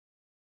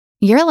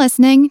You're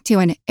listening to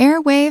an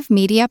Airwave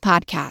Media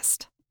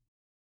Podcast.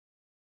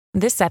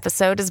 This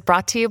episode is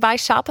brought to you by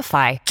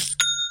Shopify.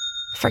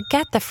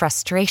 Forget the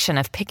frustration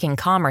of picking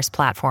commerce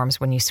platforms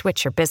when you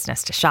switch your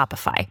business to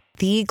Shopify,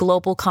 the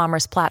global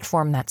commerce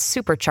platform that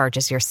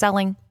supercharges your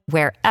selling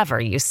wherever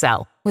you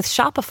sell. With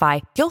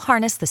Shopify, you'll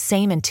harness the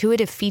same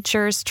intuitive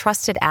features,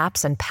 trusted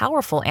apps, and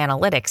powerful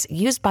analytics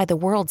used by the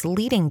world's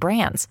leading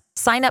brands.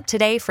 Sign up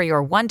today for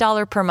your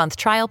 $1 per month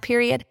trial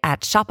period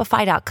at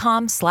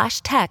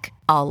shopify.com/tech,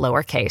 all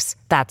lowercase.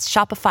 That's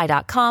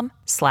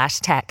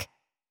shopify.com/tech.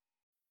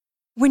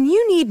 When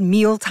you need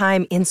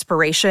mealtime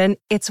inspiration,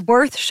 it's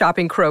worth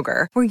shopping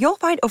Kroger, where you'll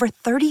find over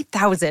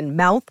 30,000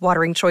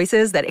 mouth-watering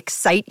choices that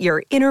excite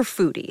your inner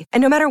foodie.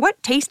 And no matter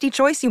what tasty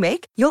choice you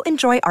make, you'll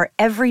enjoy our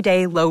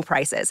everyday low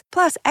prices,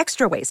 plus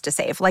extra ways to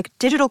save, like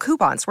digital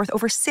coupons worth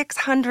over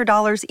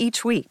 $600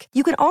 each week.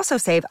 You can also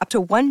save up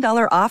to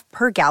 $1 off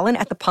per gallon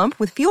at the pump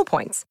with fuel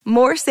points.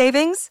 More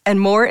savings and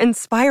more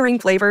inspiring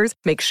flavors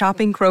make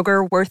shopping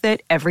Kroger worth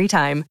it every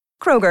time.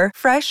 Kroger,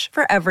 fresh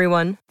for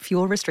everyone.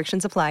 Fuel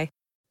restrictions apply.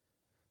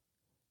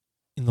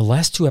 In the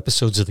last two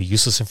episodes of the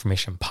Useless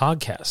Information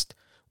podcast,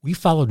 we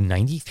followed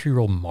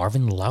 93-year-old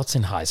Marvin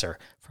Lautzenheiser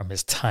from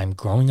his time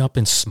growing up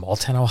in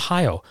small-town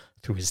Ohio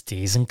through his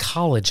days in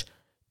college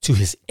to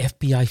his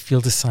FBI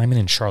field assignment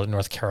in Charlotte,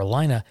 North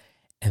Carolina,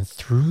 and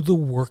through the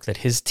work that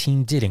his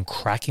team did in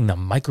cracking the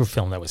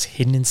microfilm that was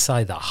hidden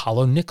inside the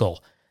hollow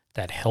nickel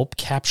that helped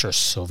capture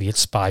Soviet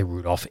spy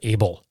Rudolf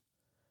Abel.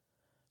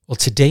 Well,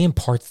 today in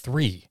part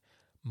 3,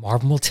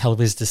 Marvin will tell of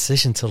his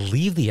decision to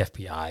leave the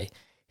FBI,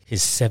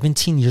 his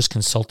 17 years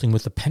consulting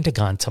with the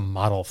Pentagon to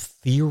model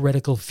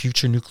theoretical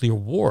future nuclear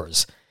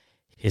wars,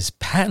 his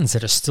patents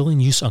that are still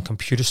in use on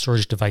computer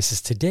storage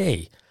devices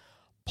today,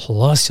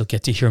 plus you'll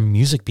get to hear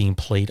music being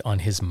played on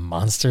his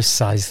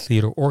monster-sized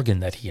theater organ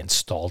that he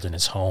installed in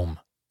his home.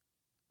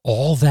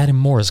 All that and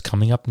more is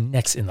coming up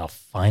next in the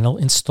final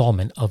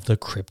installment of the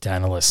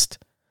Cryptanalyst.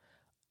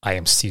 I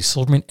am Steve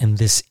Silverman, and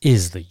this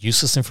is the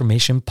Useless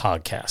Information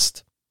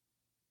Podcast.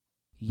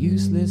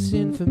 Useless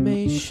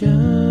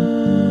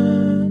information.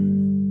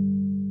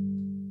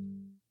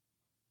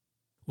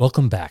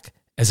 Welcome back.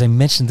 As I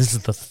mentioned, this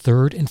is the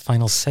third and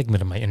final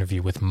segment of my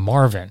interview with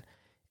Marvin.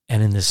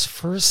 And in this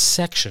first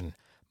section,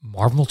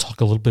 Marvin will talk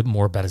a little bit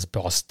more about his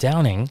boss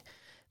Downing.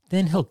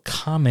 Then he'll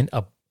comment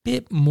a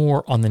bit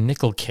more on the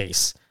nickel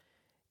case.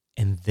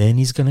 And then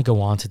he's going to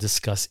go on to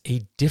discuss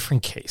a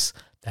different case.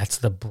 That's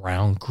the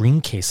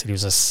Brown-Green case that he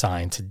was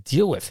assigned to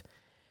deal with.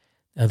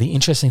 Now, the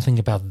interesting thing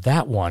about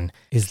that one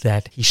is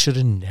that he should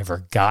have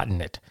never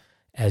gotten it.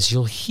 As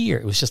you'll hear,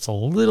 it was just a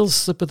little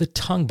slip of the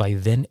tongue by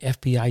then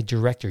FBI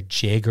Director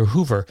J. Edgar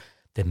Hoover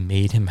that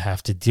made him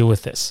have to deal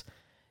with this.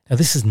 Now,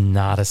 this is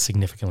not a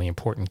significantly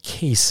important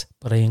case,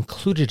 but I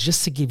included it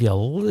just to give you a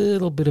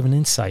little bit of an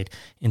insight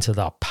into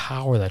the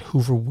power that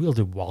Hoover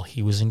wielded while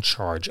he was in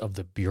charge of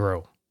the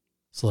Bureau.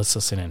 So let's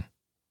listen in.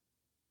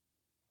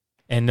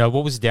 And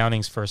what was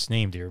Downing's first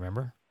name? Do you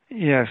remember?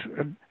 Yes,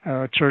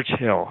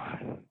 Churchill.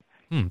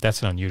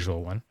 That's an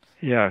unusual one.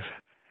 Yes,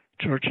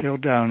 Churchill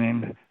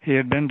Downing. He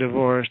had been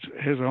divorced.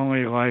 His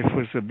only life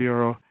was the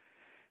Bureau,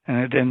 and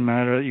it didn't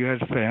matter that you had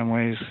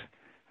families.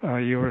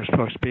 You were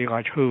supposed to be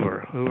like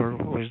Hoover. Hoover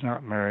was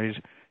not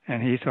married,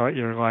 and he thought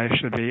your life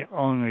should be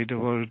only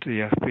devoted to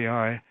the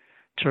FBI.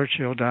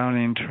 Churchill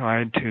Downing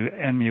tried to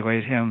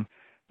emulate him,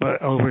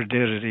 but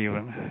overdid it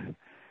even.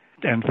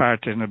 In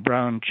fact, in the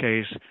Brown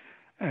case,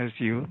 as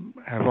you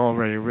have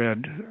already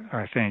read,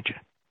 I think.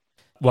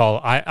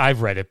 Well,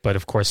 I've read it, but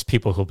of course,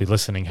 people who'll be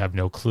listening have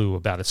no clue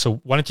about it.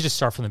 So why don't you just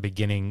start from the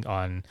beginning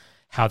on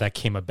how that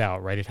came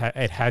about, right?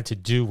 It had to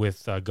do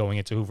with going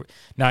into Hoover,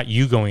 not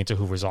you going into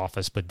Hoover's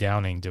office, but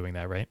Downing doing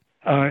that, right?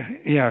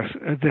 Yes.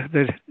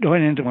 The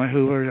going into my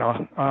Hoover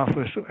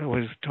office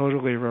was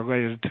totally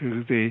related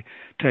to the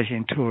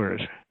taking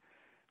tours.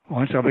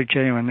 Once I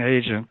became an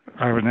agent,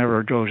 I would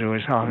never go to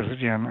his office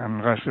again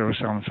unless there was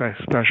some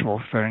special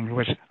thing,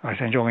 which I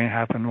think only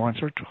happened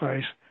once or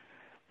twice.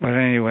 But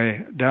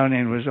anyway,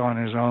 Downing was on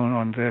his own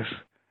on this.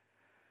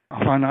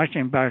 When I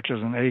came back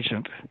as an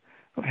agent,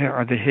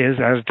 his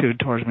attitude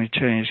towards me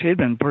changed. He'd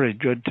been pretty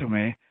good to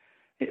me,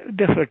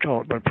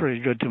 difficult, but pretty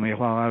good to me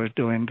while I was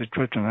doing the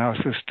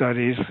cryptanalysis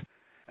studies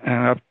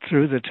and up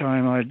through the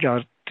time I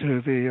got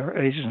to the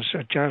Agents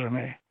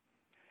Academy.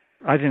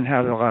 I didn't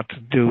have a lot to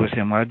do with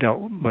him. I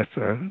dealt with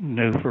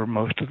Newfer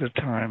most of the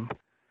time.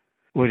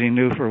 Woody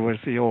Newfer was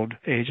the old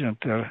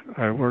agent that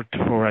I worked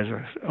for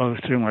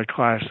through my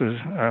classes,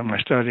 my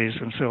studies,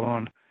 and so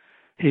on.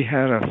 He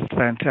had a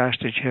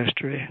fantastic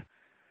history.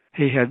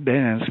 He had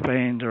been in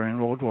Spain during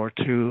World War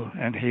II,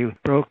 and he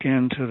broke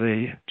into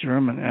the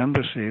German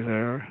embassy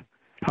there,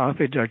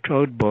 copied their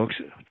code books,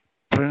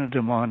 printed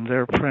them on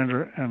their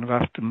printer, and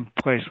left them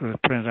placed with a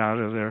printout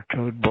of their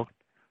code book.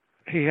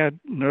 He had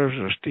nerves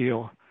of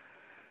steel,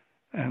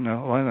 and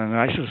one of the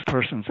nicest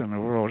persons in the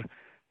world.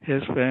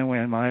 His family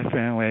and my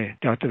family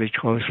got to be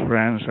close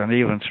friends, and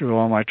even through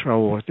all my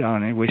trouble with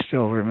Downing, we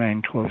still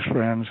remain close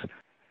friends.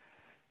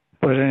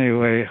 But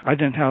anyway, I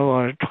didn't have a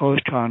lot of close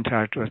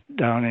contact with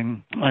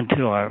Downing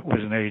until I was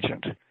an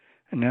agent.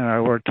 And then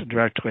I worked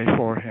directly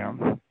for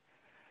him.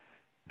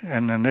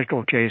 And the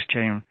nickel case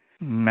came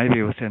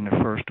maybe within the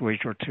first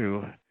week or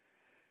two.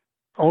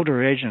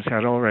 Older agents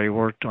had already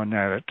worked on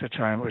that at the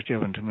time it was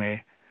given to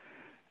me,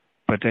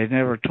 but they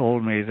never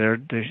told me their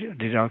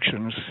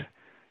deductions.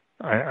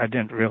 I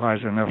didn't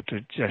realize enough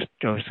to just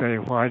go say,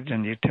 why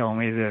didn't you tell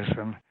me this?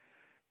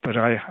 But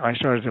I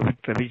started at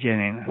the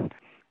beginning,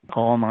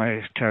 all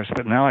my tests,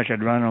 but now I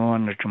could run them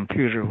on the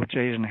computer, which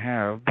they didn't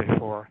have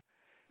before.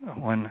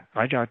 When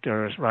I got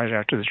there, it was right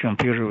after the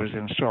computer was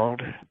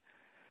installed.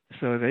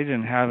 So they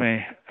didn't have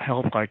any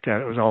help like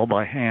that. It was all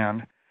by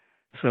hand.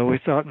 So we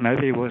thought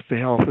maybe with the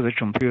help of the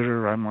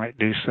computer I might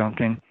do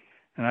something.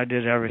 And I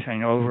did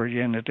everything over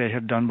again that they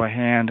had done by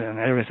hand and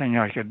everything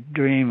I could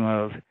dream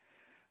of.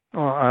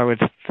 Well, I would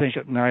think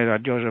at night,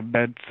 I'd go to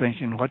bed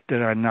thinking, what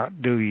did I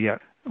not do yet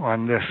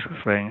on this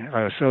thing?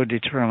 I was so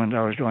determined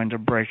I was going to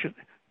break it.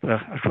 But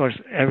of course,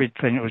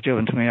 everything that was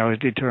given to me, I was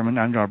determined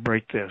I'm going to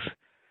break this.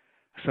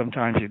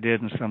 Sometimes you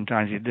did and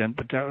sometimes you didn't,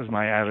 but that was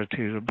my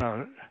attitude about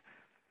it.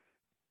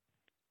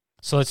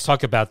 So let's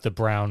talk about the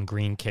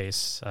Brown-Green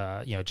case.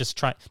 Just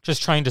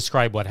try and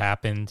describe what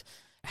happened,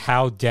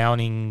 how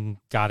Downing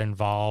got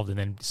involved, and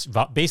then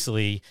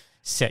basically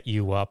set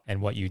you up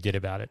and what you did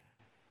about it.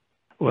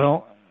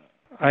 Well,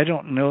 I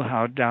don't know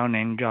how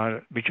Downing got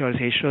it because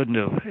he shouldn't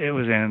have. It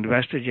was an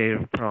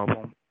investigative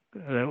problem.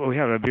 We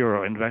had a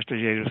bureau,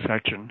 investigative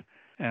section,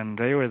 and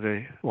they were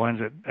the ones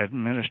that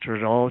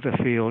administered all the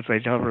fields. They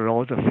covered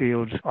all the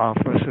fields,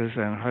 offices,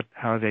 and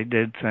how they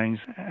did things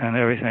and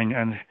everything.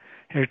 And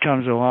here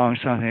comes along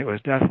something that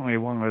was definitely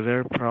one of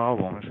their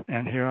problems.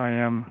 And here I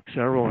am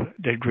several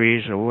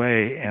degrees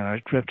away in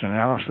a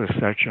cryptanalysis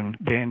section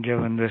being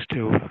given this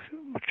to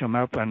come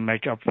up and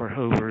make up for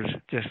Hoover's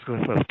just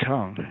slip of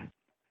tongue.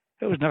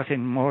 It was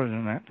nothing more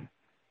than that.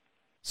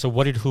 So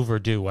what did Hoover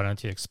do? Why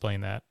don't you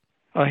explain that?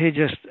 He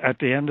just, at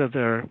the end of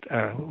their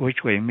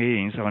weekly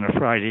meetings on a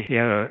Friday, he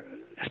had a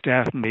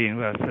staff meeting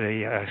with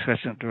the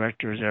assistant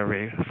directors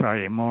every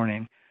Friday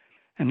morning.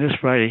 And this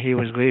Friday he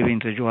was leaving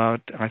to go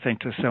out, I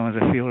think, to some of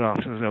the field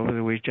offices over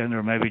the weekend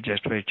or maybe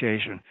just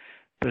vacation.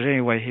 But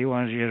anyway, he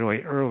wanted to get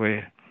away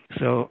early.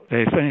 So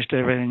they finished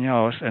everything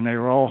else, and they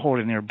were all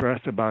holding their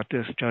breath about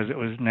this because it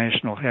was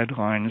national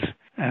headlines.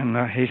 And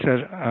he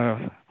said,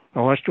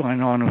 well, what's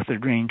going on with the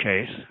Green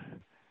case?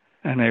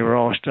 And they were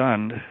all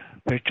stunned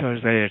because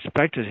they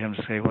expected him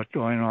to say what's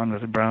going on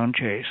with the Brown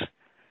case.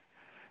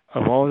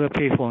 Of all the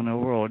people in the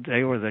world,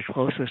 they were the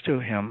closest to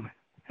him,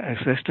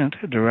 assistant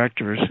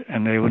directors,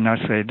 and they would not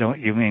say, don't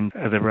you mean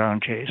the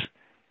Brown case?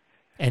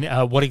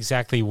 And what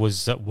exactly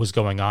was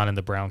going on in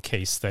the Brown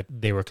case that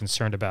they were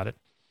concerned about it?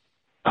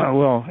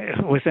 Well,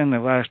 within the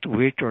last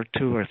week or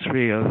two or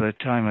three of the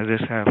time that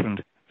this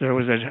happened, there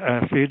was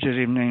a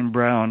fugitive named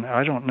Brown.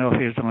 I don't know if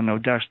he was on no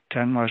Dust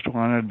 10 Most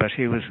Wanted, but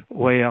he was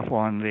way up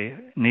on the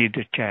need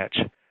to catch.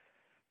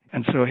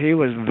 And so he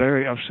was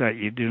very upset.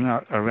 You do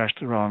not arrest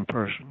the wrong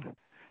person.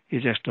 You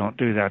just don't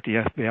do that.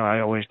 The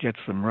FBI always gets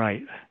them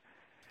right.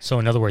 So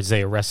in other words,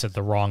 they arrested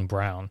the wrong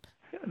Brown.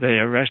 They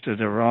arrested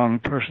the wrong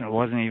person. It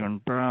wasn't even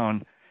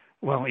Brown.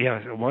 Well,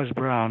 yes, it was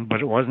Brown,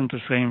 but it wasn't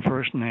the same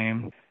first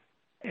name.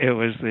 It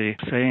was the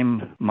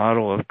same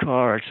model of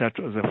car, except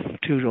it was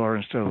a 2-door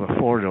instead of a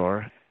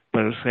 4-door.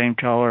 But the same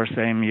color,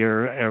 same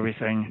year,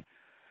 everything.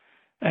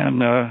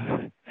 And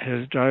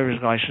his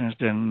driver's license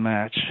didn't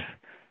match.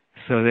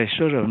 So they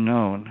should have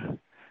known.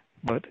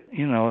 But,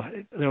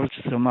 there was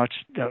so much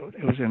that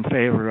it was in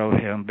favor of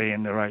him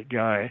being the right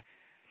guy.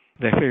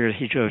 They figured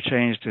he could have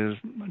changed his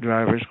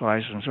driver's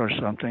license or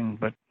something.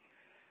 But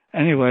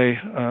anyway,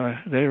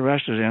 they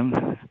arrested him.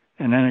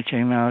 And then it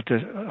came out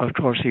that, of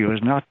course, he was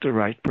not the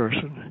right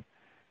person.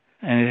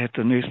 And it hit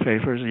the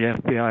newspapers,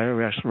 the FBI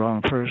arrests the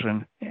wrong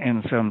person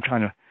in some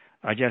kind of,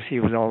 I guess he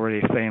was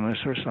already famous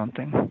or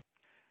something.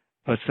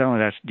 But some of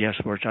that's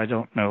guesswork. I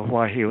don't know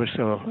why he was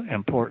so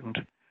important.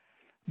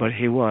 But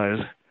he was.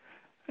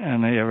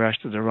 And they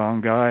arrested the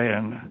wrong guy,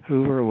 and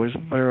Hoover was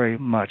very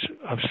much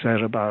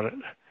upset about it.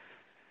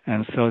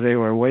 And so they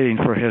were waiting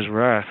for his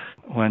wrath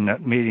when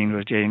that meeting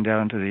was getting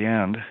down to the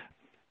end.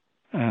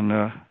 And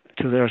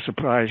to their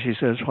surprise, he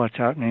says, what's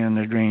happening in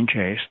the Green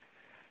case?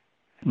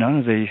 None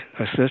of the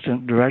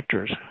assistant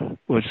directors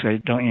would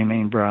say, don't you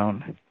mean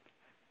Brown?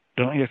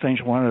 Don't you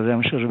think one of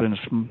them should have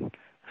been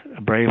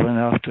brave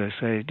enough to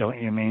say,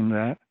 don't you mean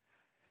that?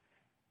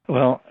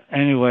 Well,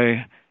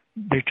 anyway,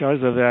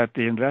 because of that,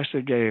 the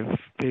investigative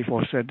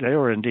people said they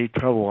were in deep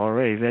trouble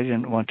already. They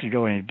didn't want to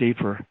go any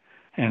deeper.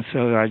 And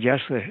so I guess,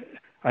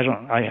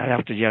 I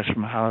have to guess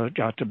from how it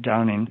got to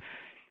Downing,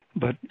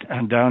 but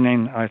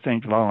Downing, I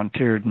think,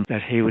 volunteered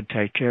that he would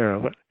take care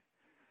of it.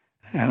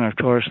 And of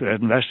course, the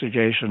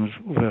investigations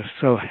were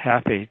so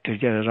happy to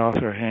get it off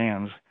their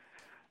hands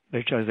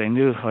because they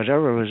knew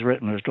whatever was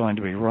written was going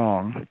to be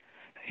wrong.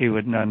 He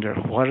would wonder,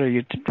 what are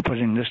you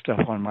putting this stuff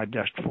on my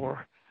desk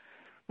for?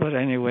 But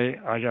anyway,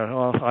 I got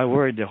off. I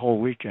worried the whole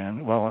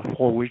weekend. Well, the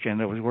whole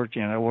weekend I was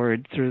working. I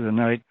worried through the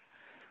night.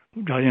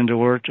 got into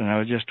work, and I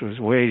was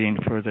waiting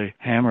for the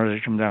hammer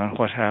to come down.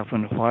 What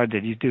happened? Why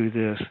did you do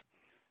this?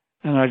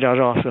 And I got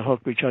off the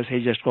hook because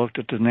he just looked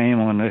at the name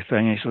on the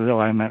thing. He said, "Oh,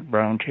 I meant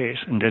brown case,"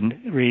 and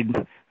didn't read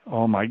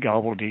all my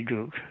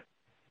gobbledygook.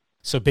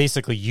 So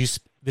basically,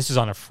 this is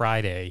on a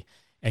Friday,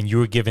 and you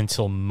were given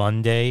till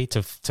Monday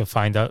to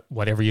find out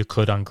whatever you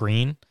could on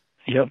green?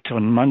 Yep, till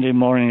Monday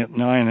morning at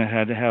 9, I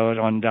had to have it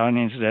on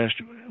Downing's desk.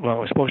 Well, it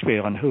was supposed to be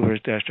on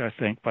Hoover's desk, I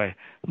think, by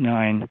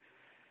 9.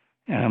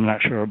 And I'm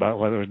not sure about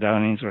whether it was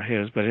Downing's or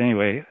his. But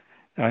anyway,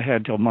 I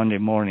had till Monday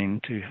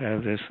morning to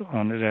have this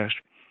on the desk.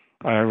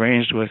 I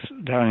arranged with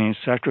Downing's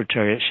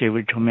secretary that she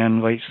would come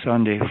in late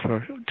Sunday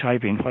for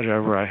typing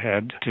whatever I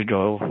had to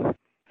go.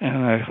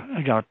 And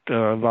I got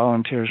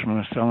volunteers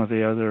from some of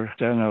the other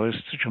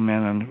stenoists to come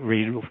in and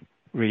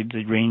read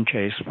the green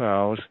case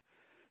files.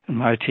 And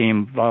my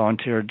team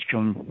volunteered to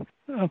come,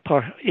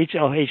 each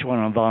one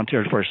of them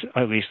volunteered for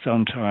at least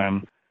some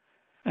time.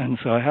 And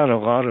so I had a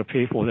lot of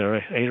people there,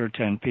 8 or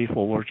 10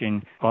 people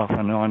working off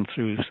and on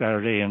through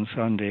Saturday and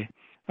Sunday.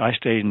 I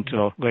stayed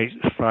until late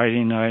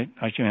Friday night.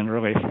 I came in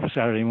early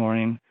Saturday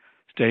morning,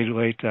 stayed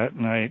late that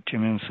night,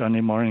 came in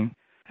Sunday morning.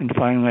 And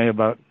finally,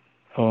 about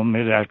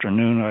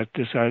mid-afternoon, I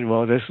decided,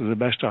 well, this is the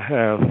best I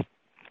have.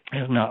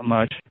 It's not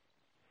much.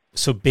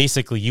 So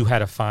basically, you had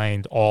to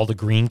find all the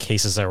green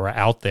cases that were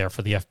out there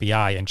for the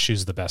FBI and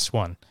choose the best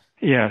one.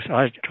 Yes,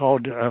 I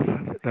called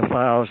the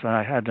files, and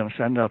I had them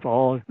send up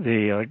all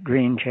the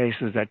green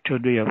cases that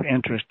could be of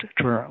interest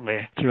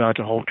currently throughout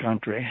the whole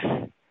country.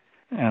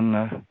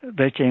 And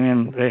they came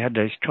in, they had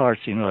these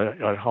charts,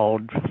 that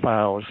hauled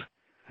files,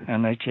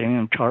 and they came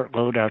in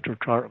cartload after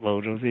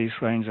cartload of these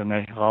things, and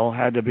they all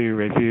had to be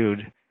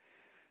reviewed.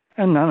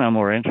 And none of them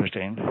were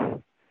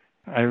interesting.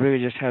 I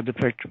really just had to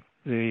pick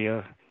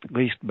the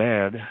least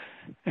bad,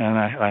 and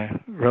I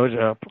wrote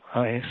up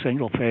a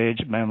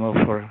single-page memo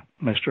for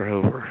Mr.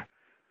 Hoover.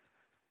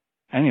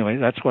 Anyway,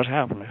 that's what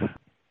happened.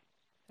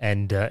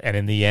 And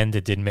in the end,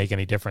 it didn't make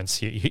any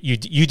difference. You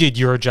did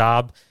your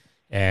job,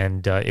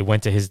 and it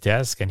went to his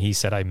desk, and he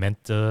said, "I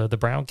meant the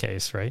Brown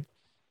case," right?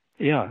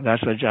 Yeah,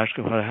 that's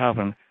exactly what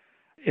happened.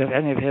 If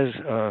any of his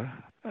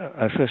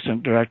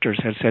assistant directors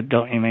had said,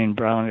 "Don't you mean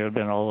Brown?" it would have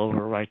been all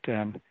over right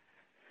then.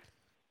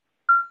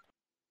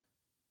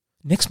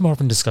 Next,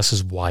 Marvin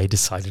discusses why he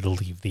decided to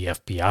leave the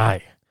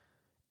FBI.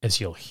 As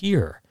you'll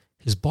hear,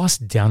 his boss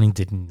Downing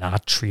did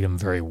not treat him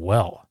very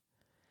well.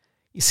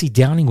 You see,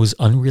 Downing was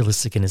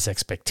unrealistic in his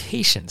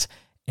expectations,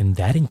 and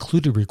that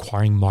included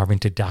requiring Marvin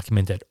to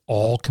document that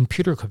all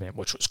computer equipment,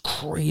 which was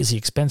crazy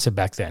expensive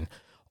back then,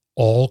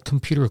 all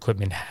computer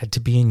equipment had to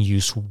be in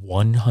use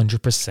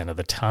 100% of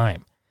the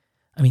time.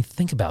 I mean,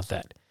 think about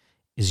that.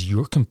 Is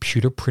your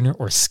computer printer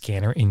or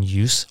scanner in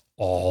use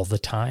all the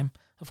time?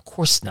 Of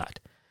course not.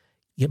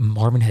 Yet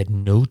Marvin had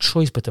no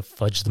choice but to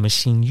fudge the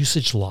machine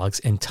usage logs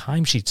and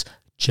timesheets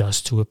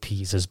just to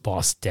appease his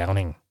boss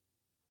Downing.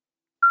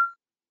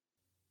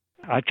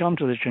 I come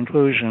to the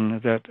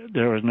conclusion that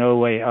there was no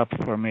way up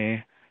for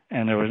me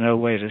and there was no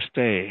way to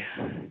stay.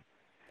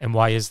 And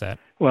why is that?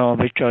 Well,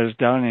 because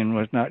Downing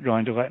was not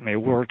going to let me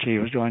work. He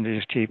was going to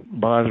just keep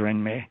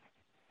bothering me.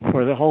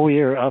 For the whole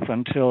year up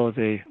until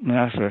the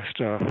NASA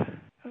stuff,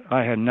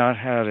 I had not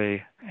had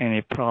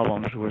any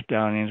problems with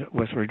Downing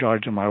with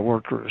regard to my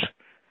workers.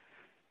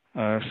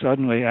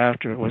 Suddenly,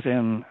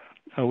 within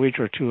a week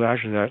or two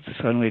after that,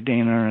 suddenly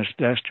Dean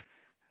Ernest's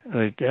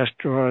the desk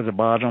drawer, the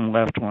bottom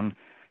left one,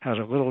 had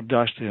a little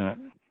dust in it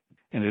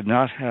and did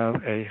not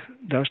have a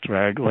dust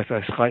rag with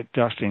a slight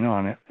dusting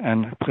on it.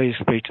 And please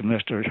speak to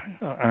Mr.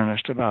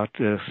 Ernest about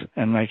this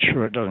and make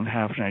sure it doesn't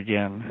happen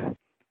again.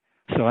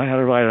 So I had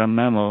to write a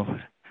memo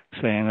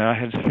saying that I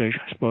had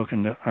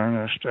spoken to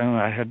Ernest and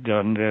I had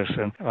done this,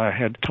 and I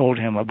had told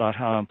him about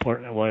how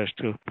important it was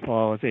to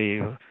follow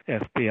the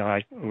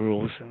FBI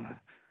rules. And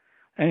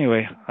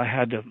anyway, I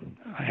had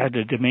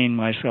to demean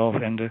myself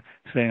into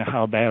saying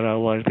how bad I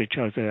was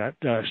because of that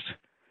dust.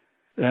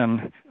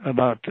 Then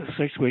about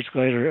 6 weeks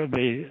later, it would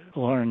be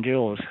Lauren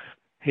Gills.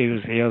 He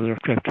was the other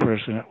crypt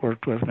person that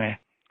worked with me.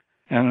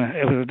 And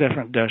it was a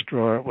different desk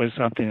drawer. It was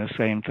something the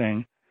same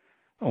thing.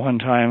 One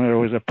time there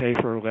was a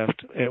paper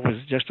left. It was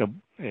just a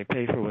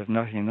paper with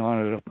nothing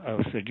on it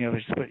of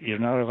significance, but you're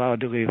not allowed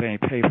to leave any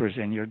papers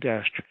in your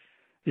desk.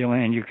 The only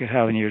thing you could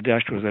have in your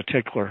desk was a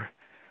tickler.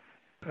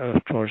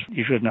 Of course,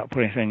 you should not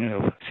put anything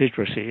of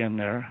secrecy in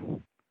there.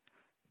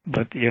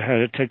 But you had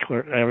a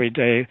tickler every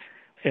day.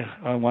 If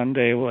one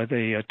day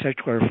the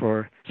tickler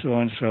for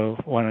so-and-so,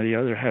 one or the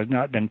other, had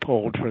not been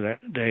pulled for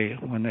that day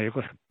when they...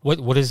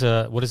 What is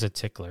a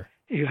tickler?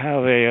 You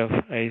have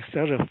a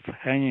set of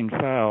hanging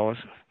files.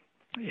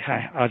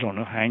 I don't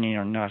know, hanging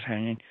or not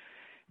hanging,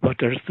 but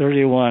there's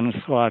 31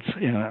 slots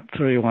in it,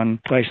 31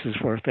 places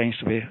for things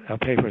to be,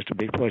 papers to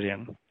be put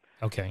in.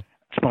 Okay.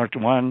 It's marked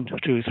 1,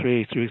 2,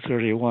 3 through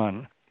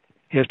 31.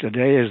 If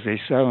today is the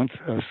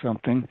 7th of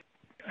something,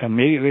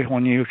 immediately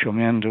when you come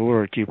in to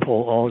work, you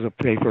pull all the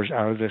papers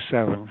out of the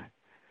 7,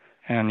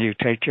 and you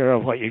take care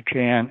of what you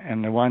can,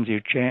 and the ones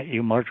you can't,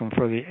 you mark them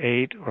for the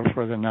 8 or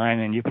for the 9,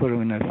 and you put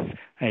them in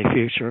a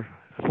future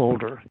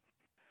folder.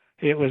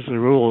 it was the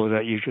rule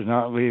that you should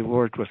not leave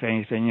work with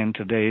anything in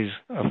today's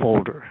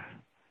folder.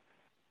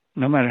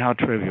 No matter how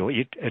trivial.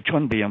 It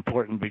wouldn't be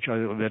important because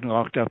it would have been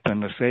locked up in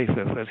the safe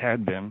if it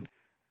had been.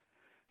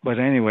 But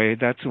anyway,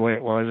 that's the way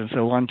it was. And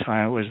so one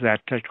time it was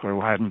that tickler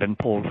hadn't been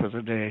pulled for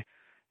the day.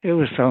 It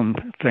was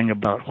something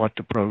about what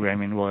the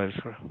programming was.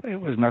 It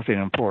was nothing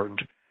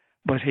important.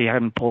 But he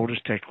hadn't pulled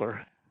his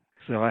tickler.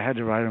 So I had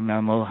to write a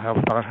memo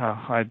about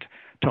how I'd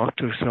talked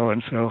to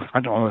so-and-so. I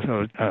don't know if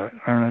it was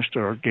Ernest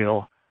or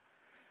Gil.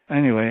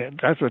 Anyway,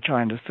 that's the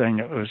kind of thing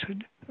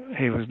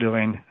he was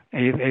doing.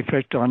 He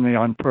picked on me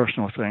on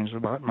personal things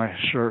about my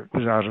shirt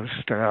was out of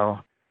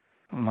style.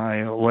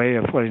 My way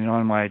of putting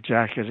on my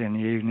jacket in the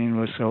evening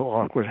was so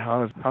awkward.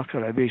 How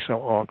could I be so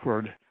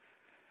awkward?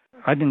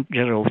 I didn't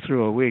get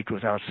through a week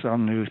without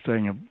some new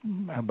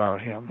thing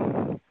about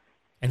him.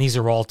 And these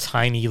are all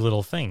tiny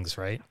little things,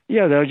 right?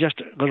 Yeah, they're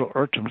just little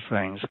irksome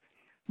things.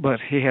 But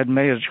he had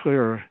made it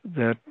clear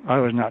that I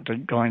was not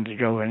going to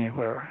go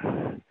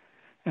anywhere.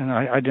 And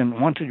I didn't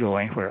want to go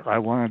anywhere. I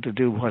wanted to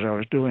do what I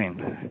was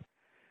doing.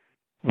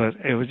 But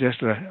it was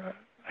just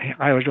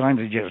I was going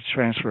to get a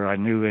transfer. I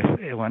knew if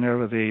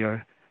whenever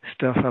the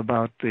stuff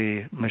about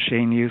the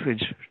machine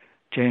usage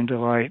came to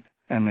light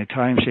and the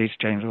timesheets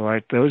came to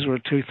light, those were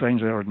two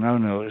things that were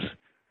no-nos.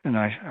 And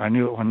I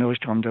knew when those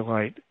come to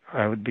light,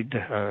 I would be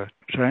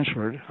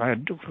transferred. I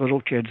had little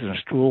kids in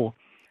school.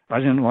 I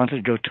didn't want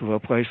to go to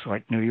a place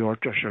like New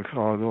York or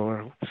Chicago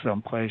or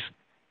someplace.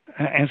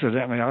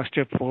 Incidentally, I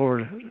stepped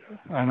forward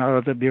and out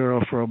of the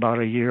bureau for about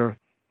a year,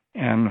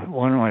 and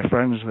one of my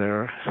friends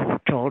there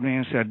called me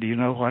and said, "Do you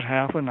know what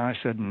happened?" I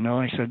said,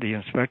 "No." He said, "The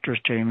inspectors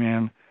came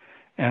in,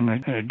 and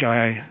the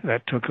guy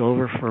that took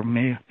over for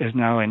me is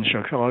now in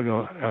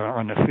Chicago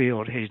on the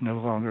field. He's no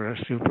longer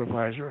a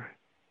supervisor."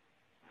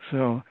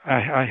 So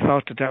I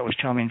felt that was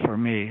coming for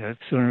me. That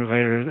sooner or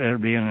later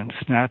there'd be a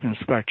snap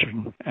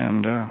inspection,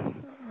 and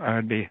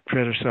I'd be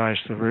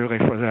criticized severely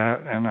for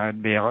that, and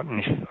I'd be out in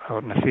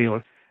the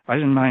field. I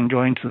didn't mind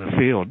going to the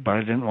field, but I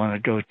didn't want to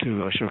go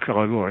to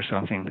Chicago or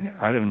something.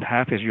 I'd have been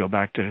happy to go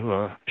back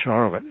to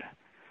Charlotte.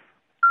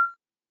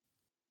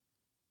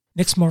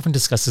 Next, Marvin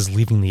discusses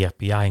leaving the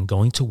FBI and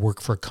going to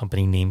work for a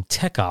company named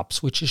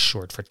TechOps, which is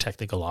short for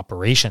Technical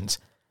Operations.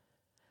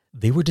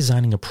 They were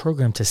designing a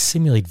program to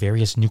simulate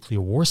various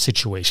nuclear war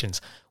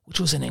situations, which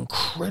was an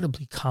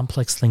incredibly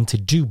complex thing to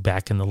do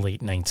back in the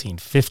late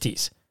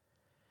 1950s.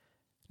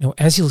 Now,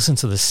 as you listen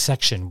to this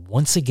section,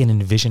 once again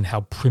envision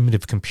how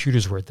primitive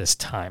computers were at this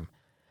time.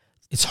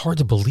 It's hard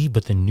to believe,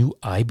 but the new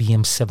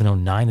IBM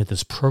 709 that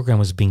this program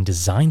was being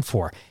designed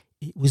for,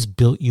 it was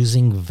built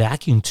using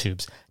vacuum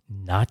tubes,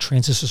 not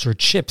transistors or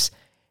chips,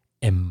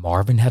 and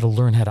Marvin had to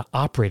learn how to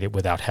operate it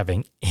without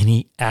having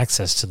any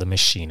access to the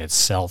machine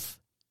itself.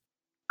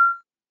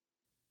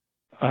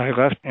 I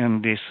left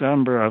in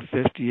December of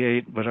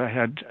 58, but I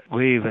had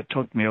leave that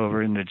took me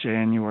over into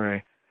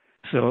January.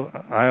 So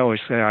I always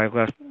say I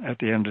left at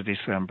the end of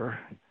December.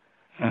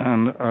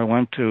 And I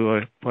went to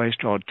a place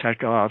called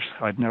TechOps.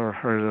 I'd never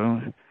heard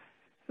of them.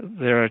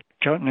 They're a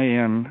company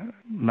in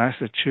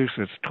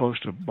Massachusetts, close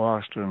to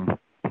Boston,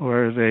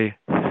 where they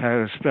had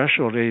a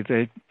specialty.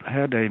 They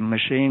had a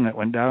machine that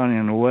went down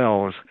in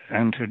wells,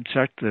 and to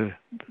check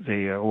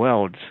the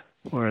welds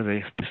where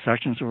the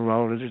sections were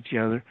welded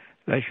together,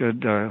 they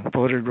could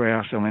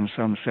photograph them in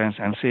some sense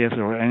and see if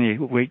there were any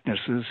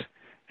weaknesses,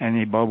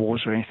 any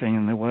bubbles or anything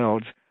in the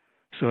welds.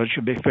 So it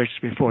should be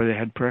fixed before they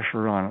had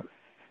pressure on it.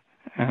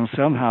 And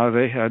somehow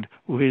they had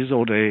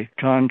weaseled a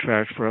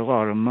contract for a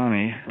lot of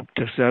money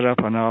to set up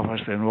an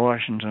office in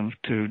Washington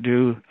to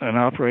do an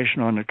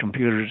operation on the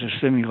computer to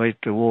simulate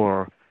the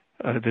war,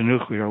 the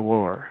nuclear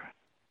war.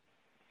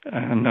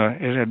 And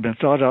it had been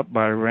thought up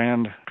by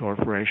Rand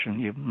Corporation.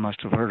 You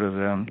must have heard of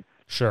them.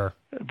 Sure.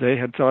 They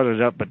had thought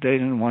it up, but they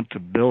didn't want to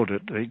build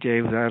it. They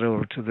gave that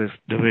over to this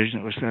division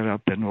that was set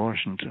up in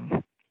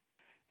Washington.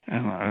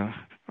 And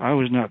I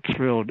was not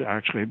thrilled,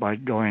 actually, by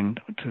going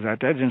to that.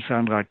 That didn't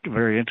sound like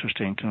very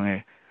interesting to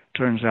me.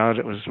 Turns out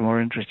it was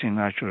more interesting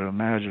than I could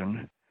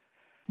imagine.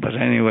 But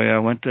anyway, I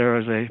went there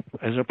as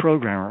a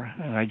programmer,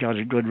 and I got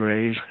a good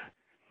raise.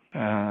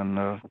 And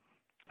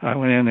I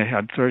went in. They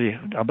had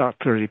about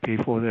 30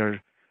 people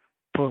there.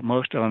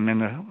 Most of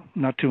them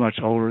not too much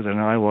older than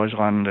I was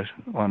on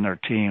their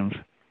teams.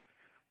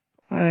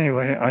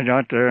 Anyway, I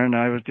got there and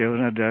I was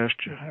given a desk.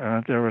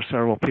 There were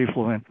several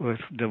people with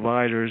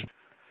dividers,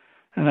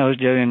 and I was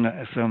getting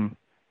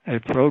a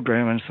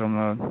program and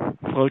some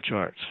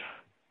flowcharts.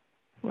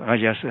 I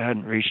guess it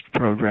hadn't reached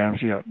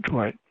programs yet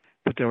quite,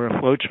 but there were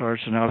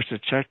flowcharts, and I was to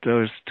check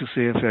those to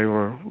see if they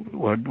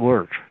would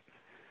work.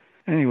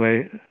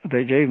 Anyway,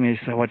 they gave me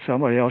what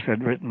somebody else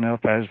had written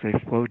up as the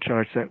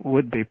flowcharts that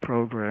would be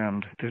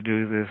programmed to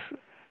do this,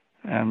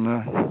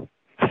 and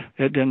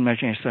it didn't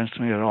make any sense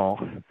to me at all.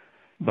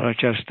 But I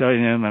kept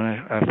studying them,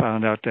 and I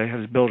found out they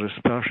had built a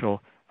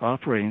special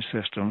operating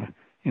system.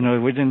 You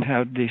know, we didn't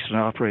have decent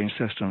operating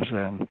systems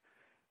then.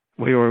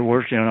 We were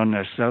working on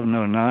the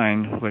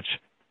 709, which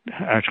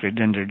actually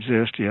didn't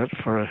exist yet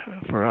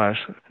for us.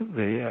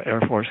 The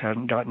Air Force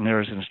hadn't gotten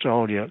theirs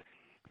installed yet.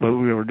 But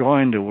we were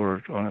going to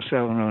work on a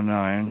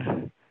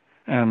 709,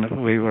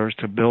 and we were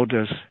to build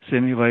this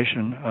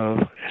simulation of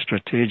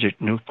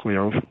strategic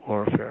nuclear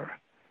warfare.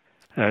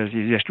 As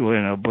you just go in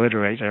and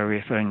obliterate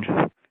everything.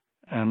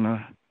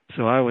 And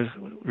so I was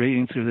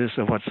reading through this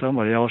of what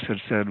somebody else had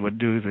said would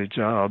do the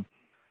job.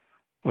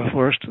 Well,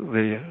 first,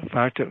 the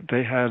fact that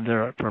they had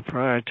their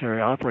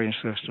proprietary operating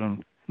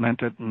system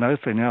meant that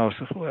nothing else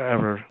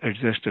ever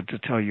existed to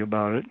tell you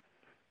about it.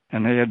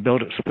 And they had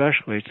built it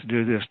specially to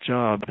do this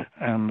job,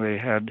 and they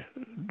had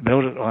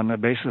built it on the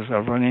basis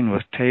of running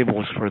with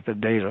tables for the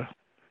data.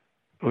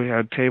 We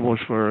had tables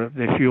for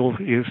the fuel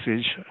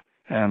usage,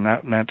 and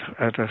that meant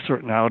at a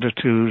certain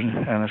altitude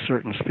and a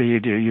certain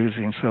speed you're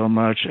using so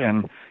much,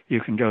 and you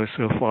can go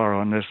so far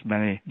on this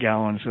many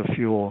gallons of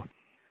fuel.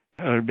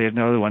 There would be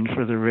another one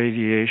for the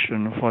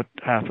radiation, what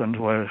happened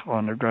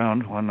on the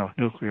ground when a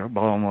nuclear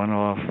bomb went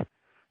off.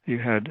 You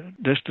had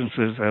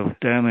distances of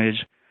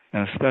damage,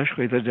 and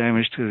especially the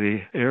damage to the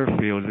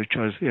airfield,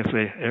 because if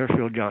the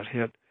airfield got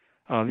hit,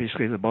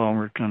 obviously the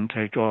bomber couldn't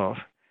take off,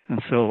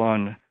 and so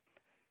on.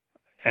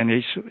 And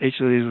each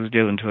of these was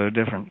given to a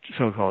different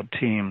so-called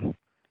team.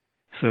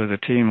 So the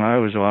team I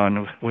was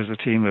on was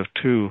a team of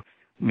two,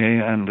 me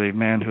and the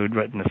man who had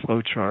written the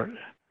flow chart.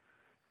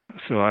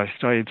 So I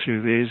studied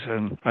through these,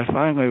 and I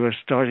finally was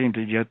starting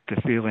to get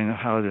the feeling of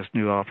how this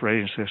new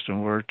operating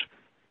system worked.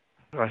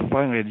 I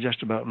finally had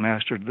just about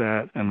mastered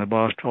that, and the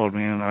boss called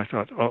me, and I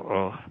thought,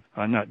 uh-oh,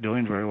 I'm not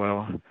doing very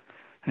well. And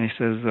he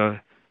says,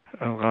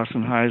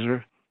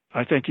 Lassenheiser,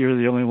 I think you're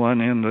the only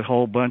one in the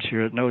whole bunch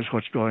here that knows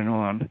what's going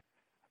on.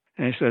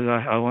 And he says,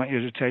 I want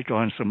you to take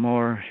on some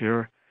more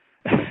here,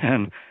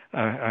 and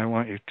I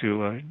want you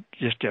to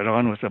just get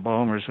on with the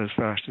bombers as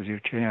fast as you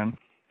can.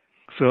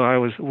 So I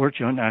was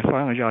working on it, and I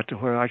finally got to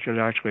where I could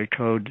actually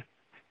code.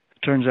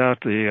 Turns out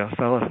the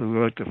fellow who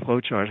wrote the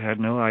flowchart had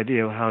no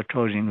idea how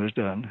coding was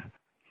done.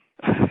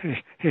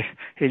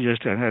 He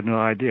just had no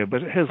idea,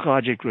 but his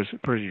logic was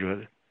pretty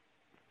good.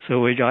 So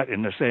we got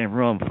in the same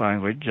room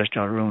finally, just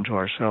got a room to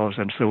ourselves,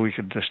 and so we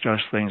could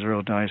discuss things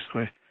real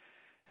nicely.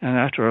 And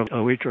after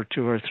a week or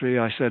two or three,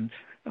 I said,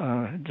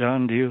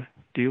 John, do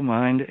you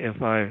mind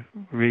if I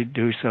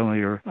redo some of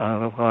your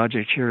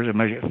logic here to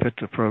make it fit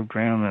the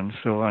program and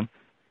so on?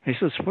 He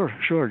says,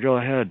 sure, go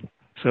ahead.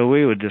 So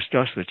we would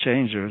discuss the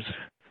changes.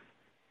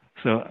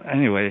 So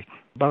anyway,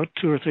 about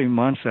 2 or 3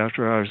 months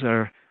after I was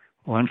there,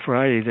 one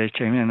Friday they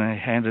came in and they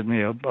handed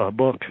me a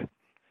book.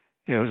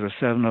 It was a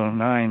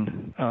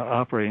 709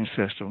 operating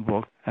system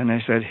book. And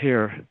they said,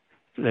 here,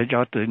 they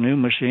got the new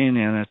machine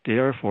in at the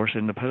Air Force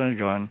in the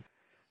Pentagon.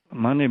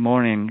 Monday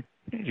morning,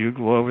 you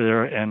go over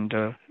there and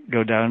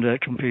go down to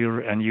that computer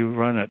and you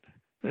run it.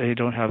 They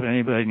don't have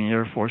anybody in the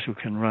Air Force who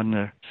can run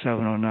the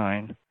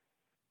 709.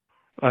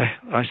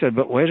 I said,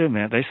 but wait a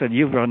minute. They said,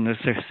 you've run the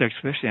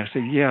 650. I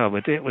said, yeah,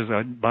 but it was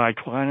a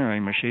binary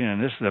machine,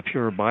 and this is a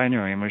pure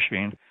binary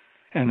machine.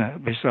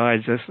 And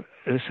besides,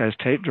 this has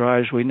tape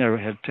drives. We never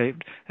had tape.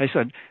 They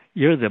said,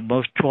 you're the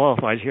most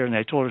qualified here, and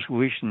they told us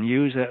we can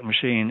use that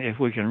machine if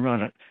we can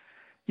run it.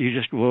 You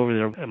just go over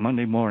there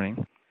Monday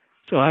morning.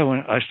 So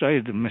I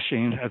studied the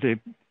machine at the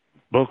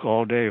book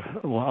all day,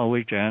 all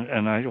weekend,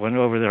 and I went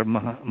over there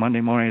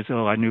Monday morning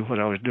until I knew what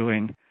I was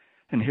doing.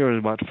 And here was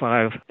about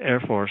 5 Air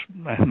Force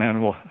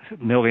men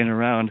milling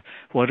around.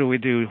 What do we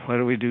do? What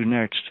do we do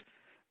next?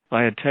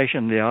 I had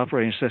taken the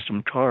operating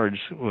system cards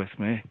with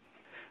me,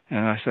 and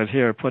I said,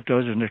 here, put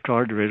those in the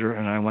card reader.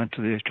 And I went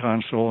to the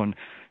console, and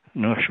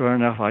sure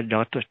enough, I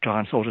got the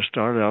console to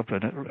start up,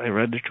 and I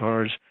read the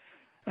cards,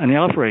 and the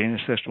operating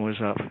system was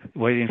up,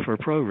 waiting for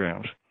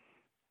programs.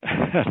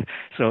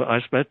 So I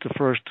spent the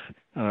first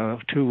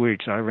 2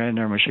 weeks. I ran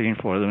their machine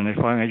for them, and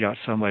they finally got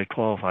somebody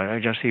qualified. I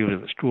guess he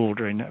was at school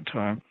during that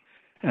time.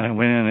 And I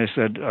went in and they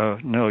said,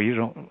 no, you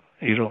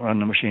don't run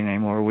the machine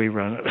anymore. We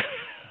run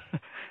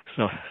it.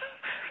 So,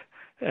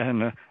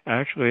 and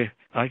actually,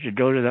 I could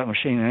go to that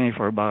machine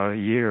for about a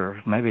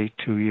year, maybe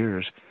 2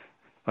 years.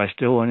 I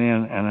still went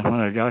in, and when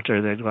I got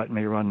there, they'd let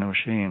me run the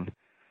machine.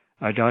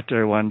 I got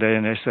there one day,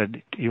 and they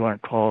said, you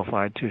aren't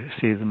qualified to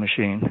see the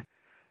machine.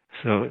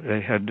 So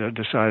they had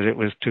decided it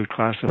was too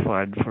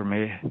classified for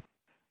me.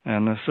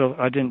 And so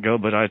I didn't go,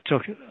 but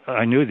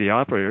I knew the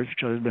operators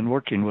because I'd been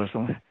working with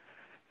them.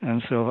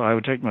 And so I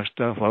would take my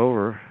stuff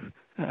over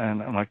and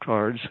my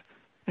cards,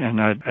 and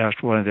I'd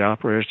ask one of the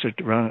operators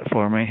to run it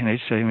for me, and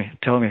he'd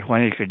tell me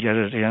when he could get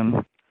it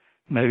in.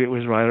 Maybe it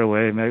was right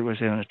away, maybe it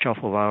was in a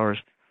couple of hours.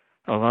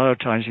 A lot of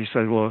times he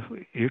said, well,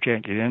 you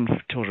can't get in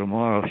till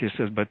tomorrow. He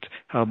said, but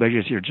how big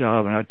is your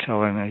job? And I'd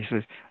tell him, and he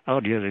said,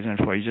 I'll get it in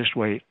for you, just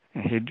wait.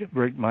 And he'd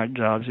bring my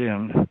jobs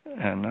in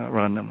and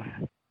run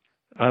them.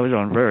 I was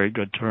on very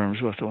good terms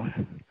with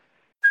them.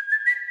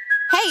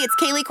 Hey, it's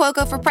Kaylee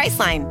Cuoco for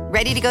Priceline.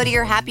 Ready to go to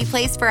your happy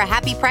place for a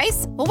happy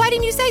price? Well, why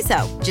didn't you say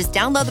so? Just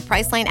download the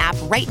Priceline app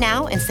right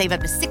now and save up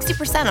to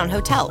 60% on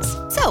hotels.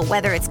 So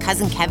whether it's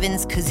Cousin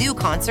Kevin's Kazoo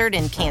Concert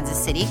in Kansas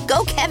City,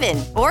 go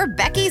Kevin, or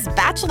Becky's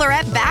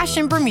Bachelorette Bash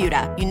in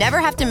Bermuda, you never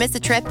have to miss a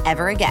trip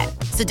ever again.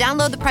 So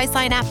download the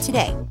Priceline app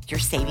today. Your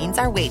savings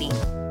are waiting.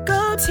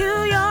 Go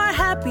to your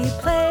happy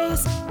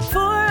place for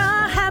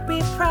a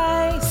happy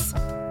price.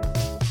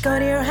 Go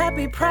to your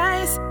happy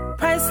price,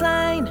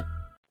 Priceline.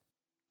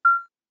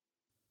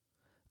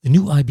 The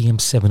new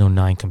IBM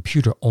 709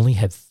 computer only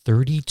had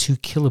 32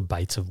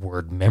 kilobytes of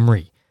word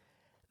memory.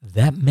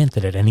 That meant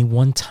that at any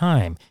one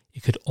time,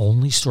 it could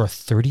only store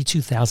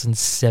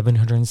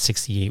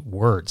 32,768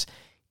 words,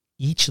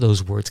 each of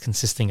those words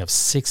consisting of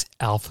 6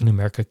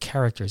 alphanumeric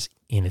characters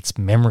in its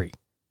memory.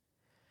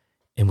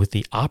 And with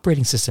the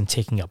operating system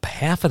taking up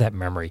half of that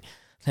memory,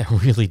 that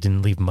really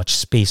didn't leave much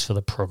space for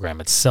the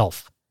program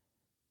itself.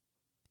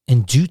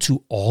 And due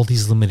to all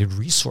these limited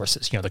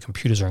resources, the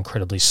computers are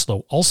incredibly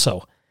slow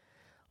also.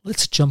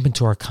 Let's jump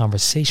into our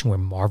conversation where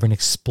Marvin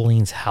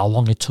explains how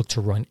long it took to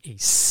run a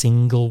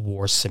single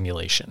war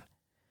simulation.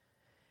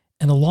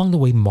 And along the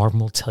way, Marvin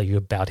will tell you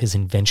about his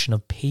invention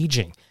of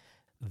paging.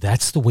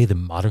 That's the way the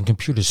modern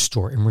computers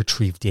store and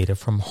retrieve data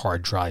from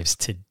hard drives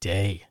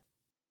today.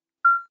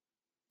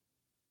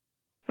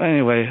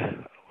 Anyway,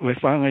 we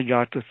finally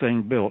got the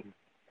thing built,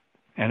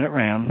 and it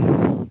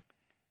ran.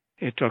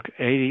 It took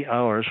 80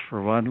 hours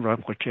for one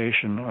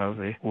replication of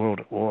the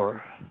World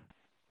War.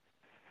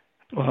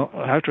 Well,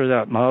 after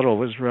that model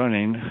was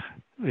running,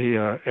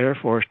 the Air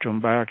Force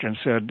came back and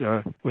said,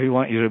 we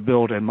want you to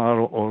build a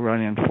model that will run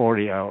in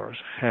 40 hours.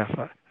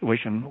 We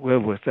can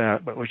live with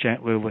that, but we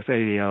can't live with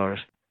 80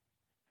 hours.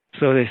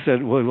 So they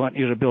said, we want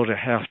you to build a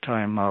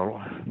half-time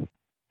model,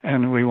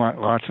 and we want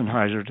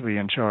Lautzenheiser to be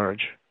in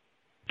charge.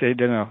 They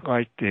didn't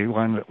like the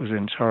one that was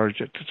in charge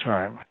at the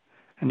time.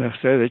 And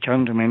they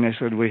come to me and they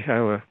said, we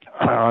have an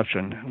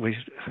option.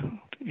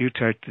 You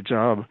take the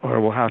job, or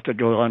we'll have to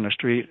go on the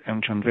street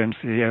and convince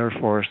the Air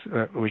Force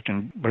that we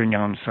can bring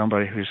on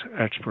somebody who's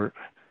expert.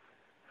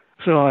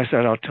 So I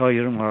said, I'll tell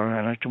you tomorrow.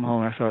 And I come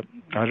home and I thought,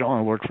 I don't want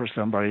to work for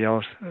somebody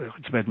else.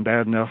 It's been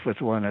bad enough with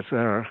the one that's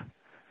there.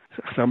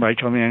 Somebody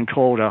come in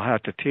cold, I'll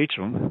have to teach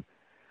them.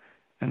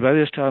 And by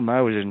this time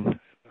I was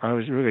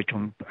really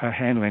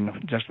handling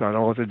just about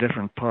all the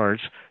different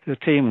parts. The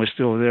team was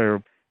still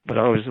there, but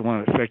I was the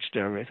one that fixed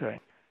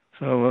everything.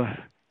 So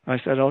I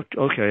said,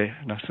 okay.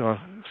 And so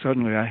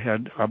suddenly I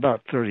had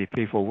about 30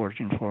 people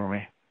working for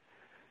me.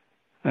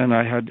 And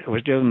I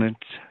was given the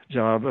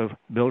job of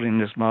building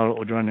this model that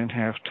would run in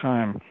half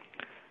time.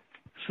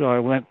 So I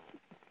went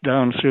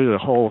down through the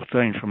whole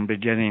thing from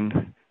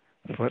beginning,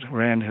 what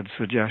Rand had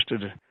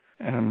suggested,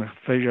 and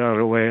figured out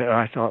a way that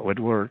I thought would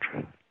work.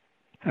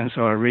 And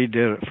so I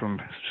redid it from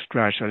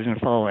scratch. I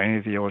didn't follow any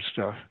of the old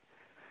stuff.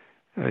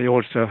 The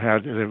old stuff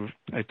had a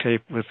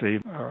tape with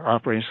the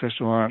operating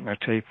system on it, and a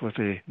tape with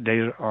the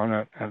data on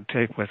it, and a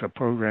tape with the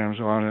programs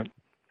on it.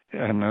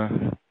 And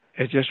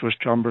it just was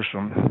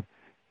cumbersome.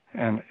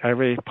 And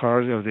every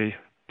part of the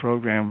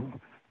program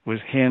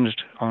was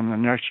hinged on the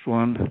next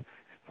one,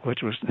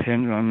 which was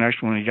hinged on the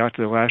next one. You got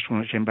to the last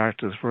one, it came back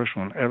to the first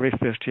one. Every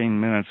 15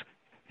 minutes,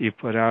 you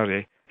put out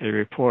a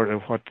report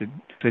of what the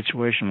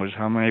situation was,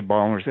 how many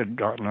bombers had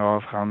gotten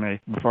off, how many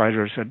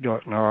fighters had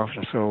gotten off,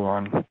 and so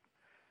on.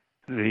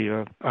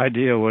 The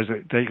idea was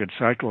that they could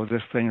cycle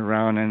this thing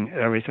around and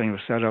everything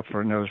was set up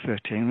for another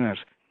 15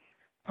 minutes.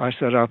 I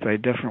set up a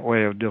different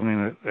way of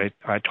doing it.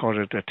 I called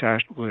it the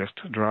task list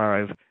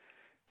drive.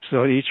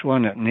 So each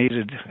one that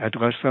needed at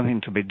least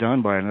something to be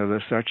done by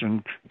another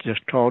section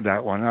just called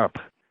that one up.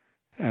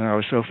 And I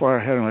was so far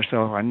ahead of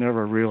myself, I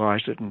never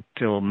realized it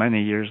until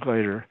many years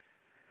later.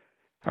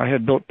 I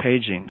had built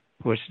paging,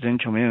 which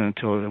didn't come in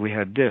until we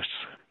had disks.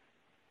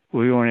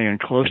 We weren't even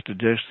close to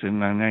disks in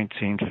the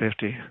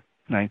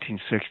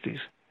 1960s.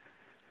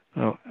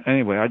 So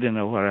anyway, I didn't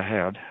know what I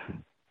had.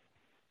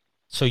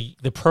 So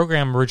the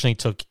program originally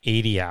took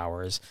 80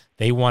 hours.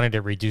 They wanted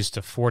it reduced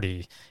to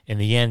 40. In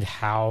the end,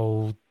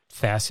 how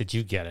fast did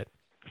you get it?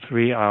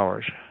 3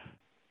 hours.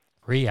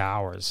 3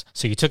 hours.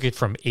 So you took it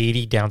from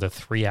 80 down to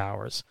 3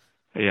 hours.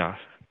 Yeah.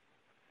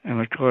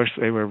 And of course,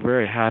 they were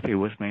very happy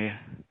with me.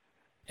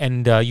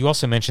 And you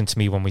also mentioned to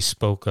me when we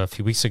spoke a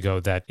few weeks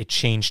ago that it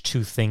changed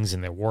 2 things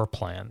in their war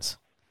plans.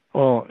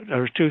 Well, there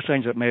were 2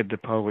 things that made the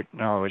public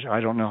knowledge. I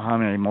don't know how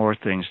many more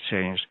things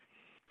changed.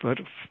 But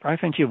I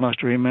think you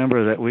must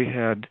remember that we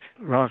had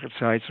rocket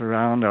sites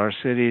around our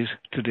cities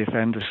to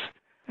defend us.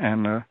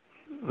 And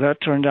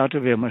that turned out to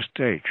be a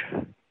mistake.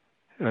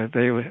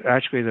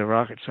 The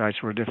rocket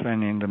sites were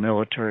defending the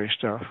military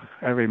stuff.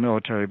 Every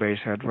military base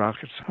had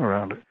rockets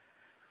around it.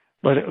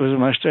 But it was a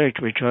mistake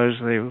because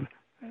the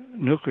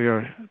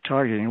nuclear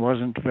targeting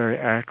wasn't very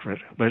accurate.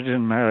 But it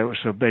didn't matter. It was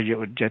so big it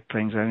would get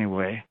things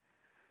anyway.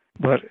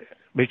 But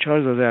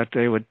because of that,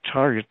 they would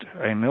target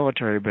a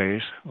military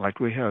base, like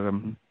we have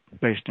them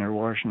based near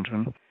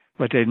Washington,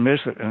 but they'd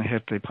miss it and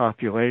hit the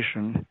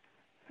population.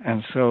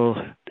 And so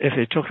if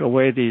they took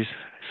away these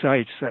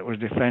sites that were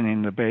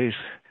defending the base,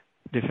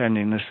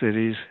 defending the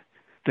cities,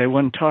 they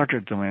wouldn't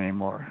target them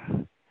anymore.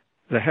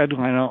 The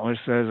headline always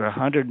says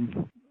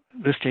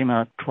this came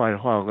out quite a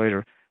while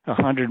later,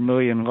 100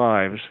 million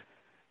lives.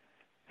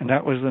 And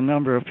that was the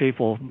number of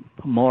people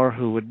more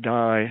who would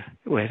die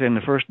within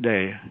the first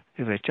day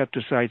if they kept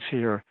the sites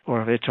here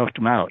or if they took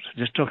them out.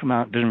 Just took them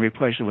out, didn't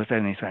replace it with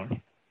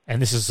anything.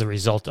 And this is the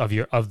result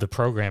of the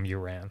program you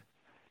ran.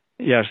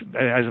 Yes,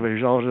 as a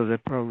result of the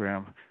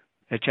program.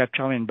 They kept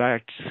coming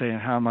back saying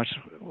how much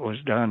was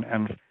done,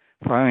 and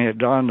finally it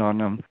dawned on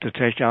them to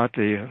take out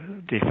the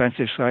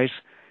defensive sites,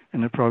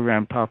 and the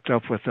program popped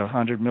up with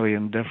 100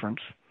 million difference.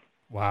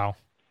 Wow.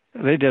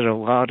 They did a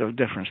lot of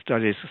different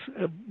studies,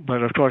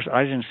 but of course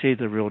I didn't see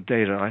the real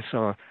data. I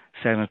saw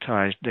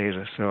sanitized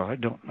data, so I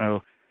don't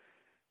know.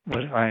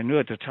 But I knew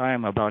at the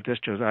time about this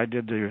because I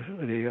did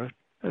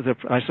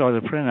I saw the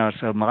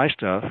printouts of my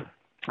stuff,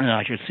 and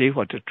I could see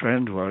what the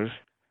trend was.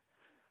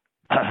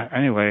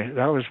 Anyway,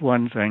 that was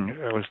one thing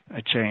that was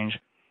a change.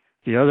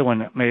 The other one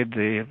that made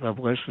the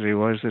publicity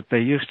was that they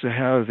used to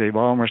have the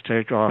bombers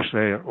take off,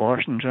 say, at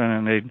Washington,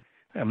 and they'd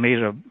meet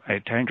a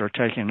tanker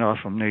taking off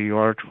from New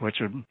York, which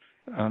would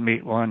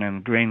meet one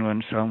in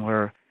Greenland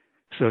somewhere,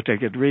 so that they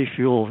could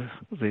refuel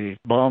the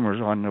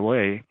bombers on the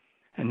way,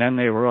 and then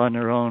they were on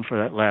their own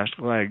for that last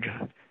leg.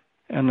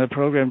 And the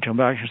program came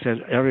back and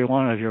said, every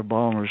one of your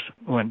bombers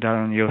went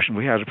down in the ocean.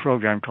 We had a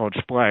program called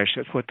Splash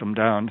that put them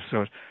down,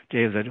 so it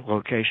gave the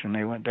location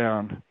they went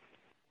down.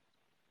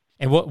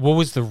 And what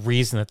was the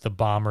reason that the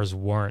bombers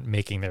weren't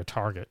making their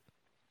target?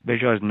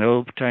 Because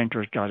no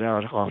tankers got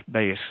out off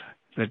base.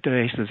 The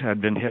bases had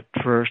been hit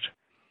first,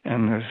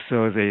 and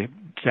so the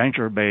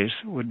tanker base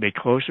would be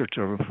closer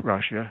to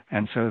Russia,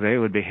 and so they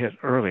would be hit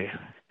early.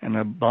 And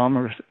the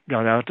bombers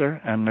got out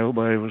there, and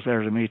nobody was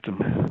there to meet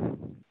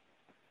them.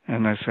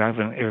 And this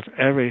happened with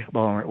every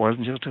bomber. It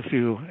wasn't just a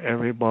few.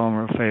 Every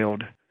bomber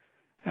failed.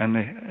 And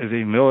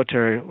the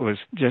military was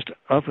just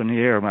up in the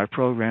air. My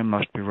program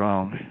must be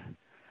wrong.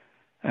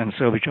 And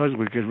so because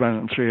we could run it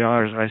in 3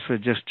 hours, I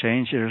said, just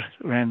change your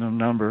random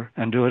number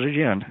and do it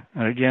again.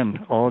 And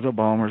again, all the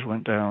bombers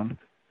went down.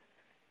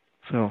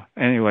 So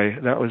anyway,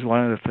 that was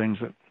one of the things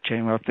that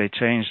came up. They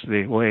changed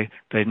the way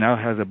they now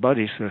have the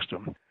buddy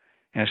system.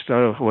 Instead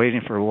of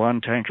waiting for one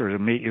tanker to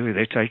meet you,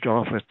 they take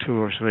off with 2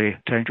 or 3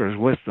 tankers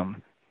with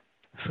them.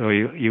 So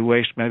you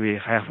waste maybe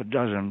half a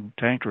dozen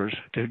tankers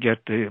to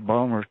get the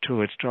bomber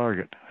to its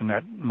target, and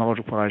that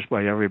multiplies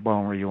by every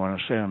bomber you want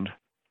to send.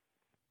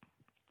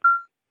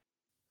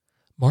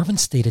 Marvin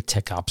stayed at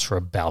TechOps for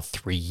about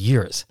 3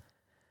 years.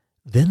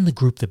 Then the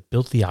group that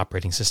built the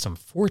operating system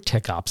for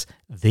TechOps,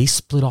 they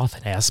split off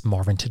and asked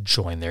Marvin to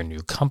join their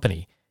new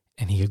company,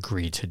 and he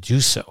agreed to do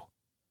so.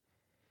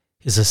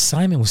 His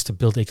assignment was to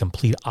build a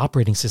complete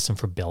operating system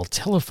for Bell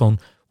Telephone,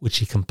 which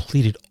he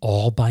completed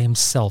all by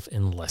himself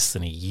in less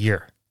than a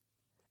year.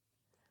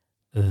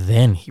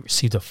 Then he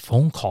received a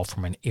phone call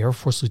from an Air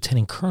Force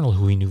lieutenant colonel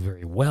who he knew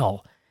very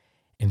well,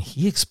 and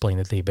he explained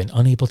that they'd been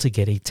unable to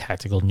get a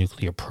tactical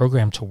nuclear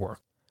program to work.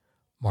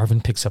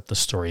 Marvin picks up the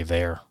story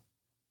there.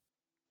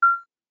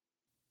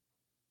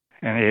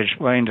 And he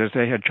explained that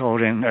they had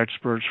called in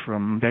experts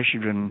from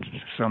Michigan,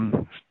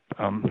 some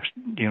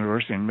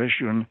university in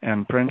Michigan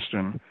and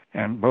Princeton,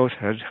 and both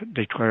had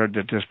declared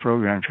that this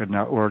program could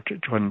not work.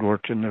 It couldn't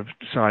work in the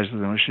size of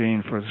the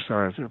machine for the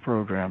size of the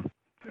program.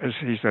 As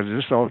he said,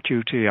 this is all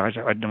QT.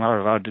 I'm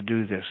not allowed to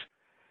do this.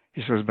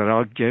 He says, but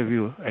I'll give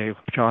you a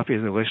copy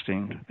of the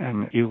listing,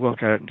 and you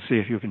look at it and see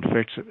if you can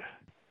fix it.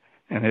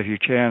 And if you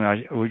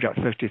can, we got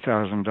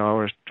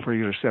 $50,000 for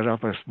you to set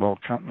up a small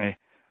company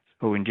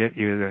so we can get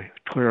you the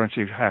clearance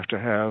you have to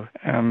have,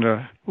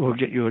 and we'll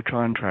get you a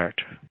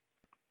contract.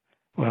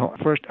 Well,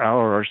 first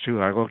hour or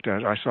two I looked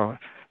at it, I saw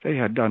they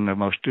had done the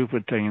most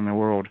stupid thing in the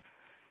world.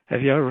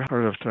 Have you ever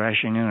heard of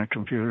thrashing in a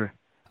computer?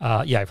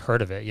 Yeah, I've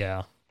heard of it,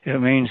 yeah. It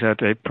means that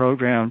the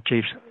program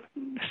keeps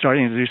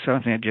starting to do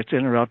something, it gets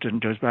interrupted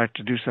and goes back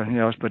to do something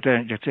else, but then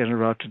it gets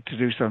interrupted to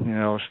do something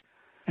else,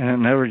 and it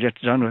never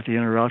gets done with the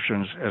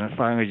interruptions, and it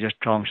finally just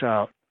conks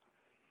out.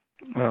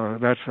 Well,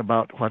 that's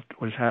about what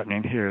was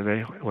happening here.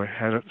 They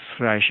had it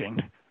thrashing.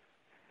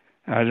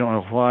 I don't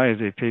know why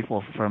the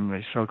people from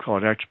the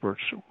so-called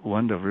experts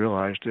wouldn't have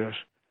realized this.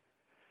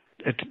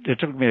 It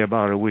took me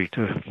about a week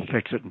to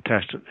fix it and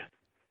test it.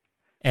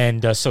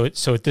 And so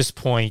at this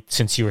point,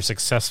 since you were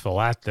successful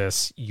at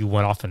this, you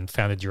went off and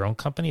founded your own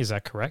company. Is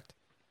that correct?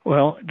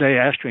 Well, they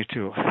asked me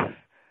to.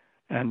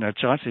 And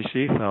Chauncey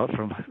Seafelt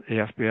from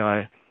the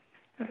FBI,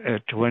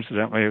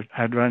 coincidentally,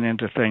 had run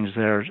into things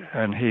there,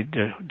 and he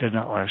did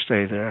not want to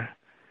stay there.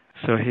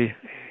 So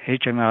he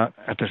came out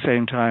at the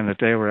same time that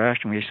they were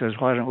asking me. He says,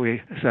 why don't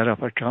we set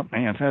up a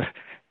company? And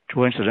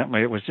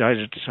coincidentally, it was right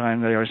at the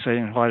time they were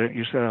saying, why don't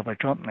you set up a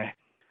company?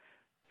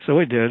 So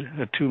we did,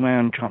 a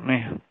 2-man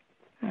company.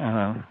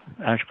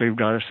 Actually, we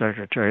got a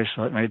secretary,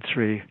 so it made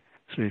three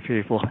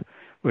people.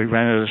 We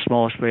rented a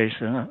small space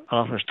in an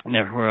office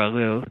near where I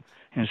live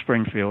in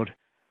Springfield,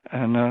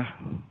 and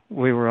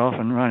we were off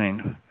and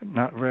running.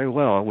 Not very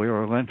well. We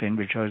were limping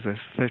because the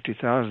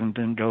 $50,000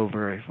 didn't go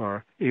very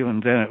far.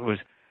 Even then, it was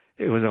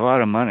a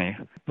lot of money,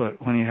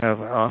 but when you have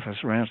office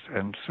rent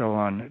and so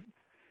on,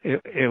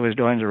 it was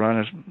going to run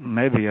us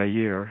maybe a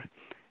year.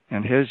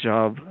 And his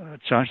job,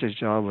 Chauncey's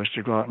job, was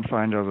to go out and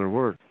find other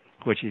work,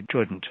 which he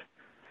couldn't.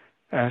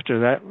 After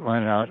that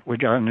went out, we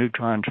got a new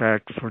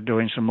contract for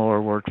doing some more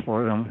work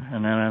for them,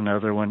 and then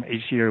another one.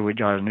 Each year we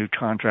got a new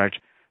contract,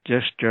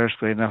 just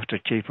scarcely enough to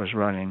keep us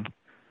running.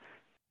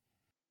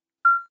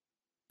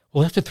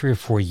 Well, after 3 or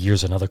 4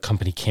 years, another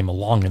company came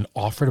along and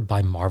offered to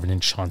buy Marvin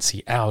and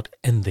Chauncey out,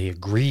 and they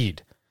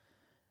agreed.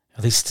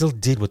 Now, they still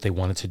did what they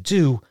wanted to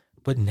do,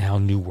 but now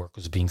new work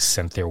was being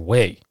sent their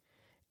way.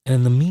 And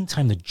in the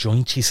meantime, the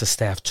Joint Chiefs of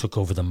Staff took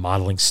over the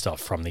modeling stuff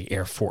from the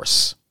Air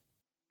Force.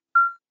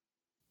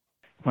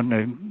 When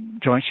the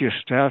Joint Chiefs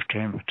of Staff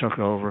took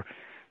over,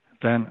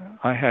 then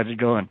I had to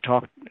go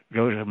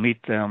to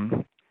meet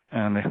them,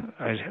 and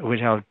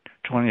we'd have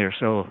 20 or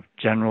so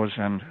generals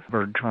and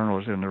bird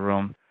colonels in the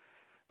room,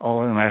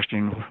 all of them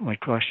asking me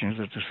questions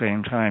at the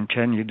same time.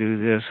 Can you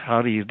do this?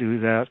 How do you do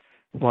that?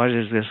 Why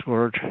does this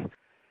work?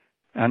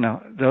 And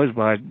those,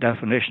 by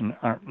definition,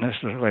 aren't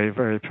necessarily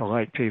very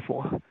polite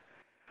people.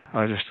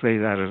 I just say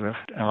that as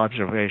an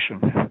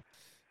observation.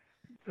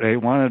 They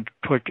wanted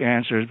quick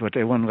answers, but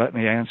they wouldn't let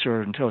me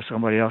answer until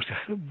somebody else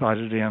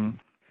butted in.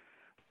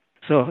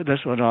 So this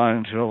went on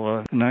until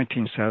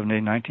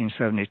 1970,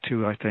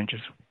 1972, I think.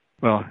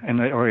 In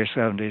the early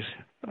 70s.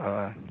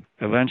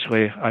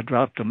 Eventually, I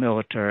dropped the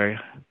military,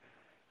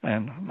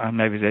 and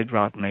maybe they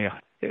dropped me.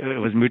 It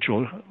was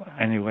mutual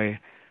anyway.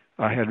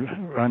 I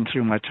had run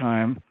through my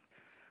time.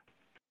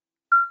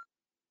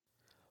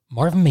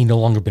 Marvin may no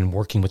longer been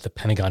working with the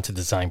Pentagon to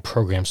design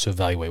programs to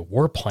evaluate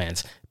war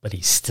plans, but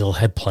he still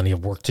had plenty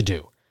of work to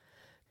do.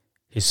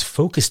 His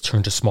focus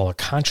turned to smaller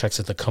contracts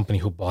that the company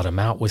who bought him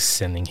out was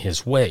sending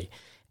his way.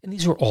 And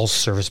these were all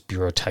service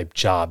bureau type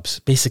jobs,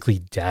 basically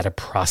data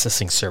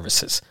processing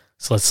services.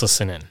 So let's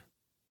listen in.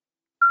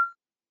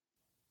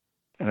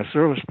 And the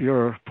service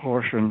bureau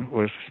portion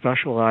was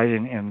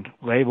specializing in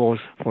labels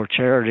for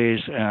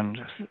charities and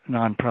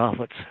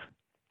nonprofits.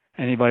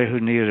 Anybody who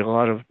needed a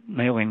lot of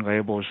mailing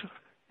labels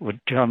would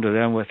come to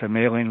them with a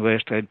mailing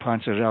list. They'd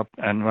punch it up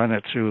and run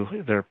it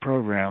through their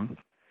program.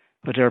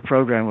 But their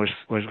program was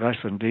less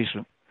than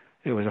decent.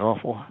 It was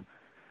awful.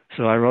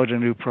 So I wrote a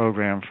new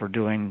program for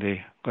doing the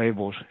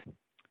labels.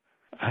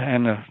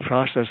 In the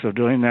process of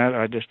doing that,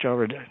 I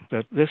discovered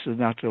that this is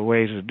not the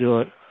way to do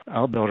it.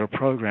 I'll build a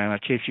program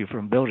that keeps you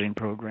from building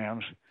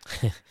programs.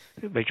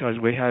 Because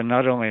we had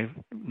not only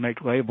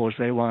make labels,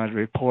 they wanted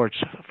reports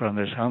from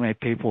this, how many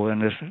people in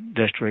this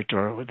district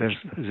or this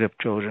zip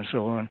code and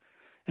so on.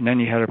 And then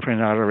you had to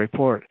print out a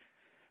report.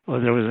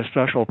 Well, there was a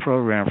special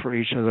program for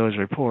each of those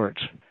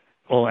reports.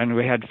 Oh, and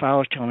we had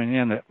files coming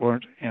in that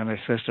weren't in the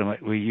system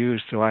that we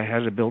used, so I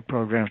had to build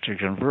programs to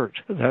convert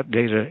that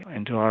data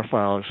into our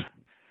files.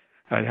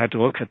 I had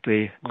to look at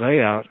the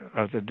layout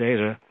of the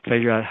data,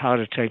 figure out how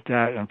to take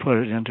that and put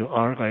it into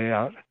our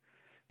layout.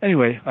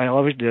 Anyway, I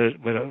always did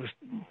it, but it was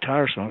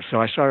tiresome. So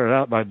I started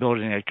out by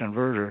building a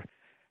converter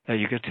that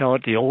you could tell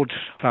it the old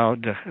file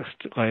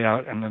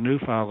layout and the new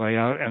file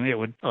layout, and it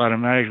would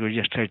automatically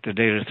just take the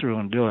data through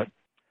and do it.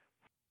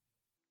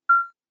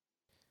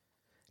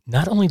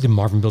 Not only did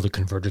Marvin build a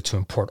converter to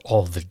import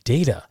all of the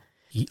data,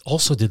 he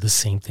also did the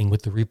same thing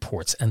with the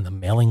reports and the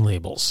mailing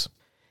labels.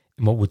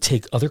 And what would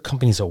take other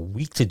companies a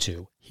week to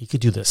do, he could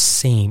do the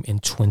same in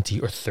 20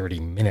 or 30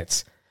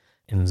 minutes.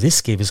 And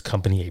this gave his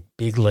company a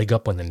big leg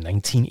up when the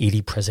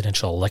 1980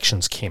 presidential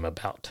elections came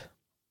about.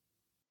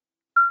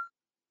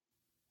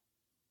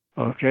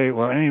 Okay,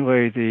 well,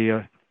 anyway,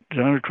 the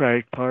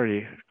Democratic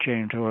Party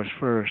came to us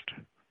first.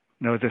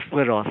 No, they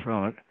split off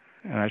from it.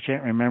 And I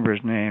can't remember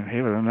his name.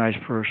 He was a nice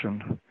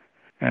person.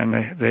 And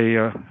they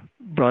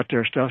brought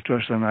their stuff to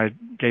us, and I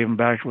gave them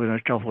back within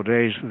a couple of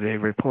days, the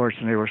reports,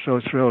 and they were so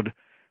thrilled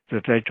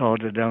that they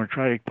called the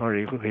Democratic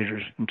Party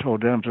leaders and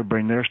told them to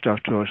bring their stuff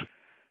to us.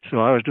 So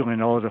I was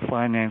doing all the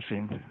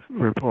financing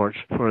reports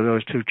for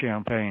those two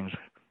campaigns.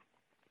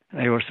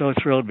 They were so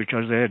thrilled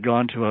because they had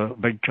gone to a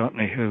big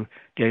company who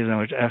gave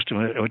them an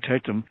estimate. It would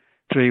take them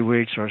 3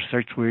 weeks or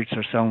 6 weeks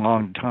or some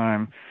long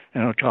time,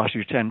 and it would cost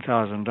you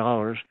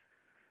 $10,000.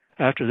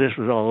 After this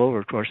was all over,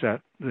 of course,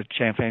 the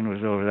campaign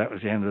was over. That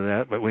was the end of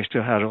that. But we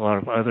still had a lot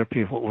of other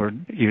people who were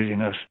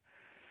using us.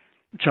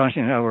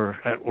 Chauncey and I were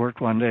at work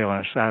one day on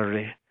a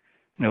Saturday.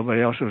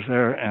 Nobody else was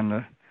there,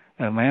 and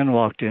a man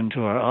walked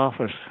into our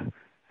office,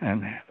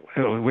 and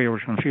we were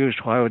confused.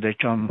 Why would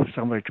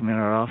somebody come in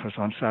our office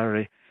on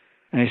Saturday?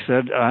 And he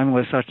said, I'm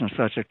with such and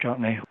such a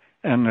company,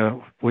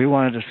 and we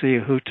wanted to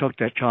see who took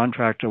that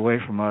contract away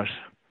from us.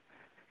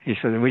 He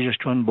said, we just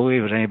couldn't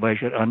believe that anybody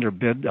could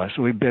underbid us.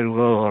 We bid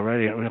low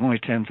already. It was only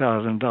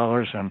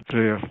 $10,000 in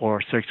 3 or 4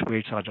 or 6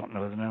 weeks. I don't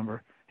know the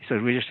number. He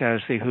said, we just had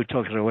to see who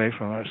took it away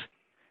from us.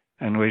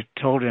 And we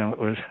told him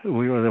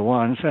we were the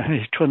ones, and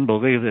he couldn't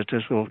believe that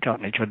this little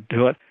company could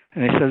do it.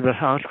 And he said, but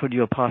how could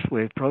you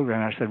possibly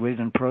program? I said, we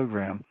didn't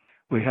program.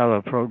 We have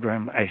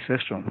a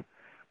system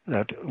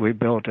that we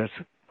built. It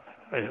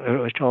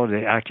was called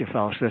the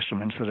AccuFile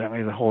system,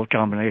 incidentally, the whole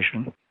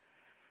combination.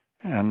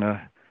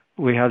 And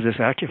we have this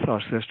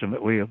AccuFile system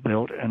that we have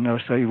built, and they'll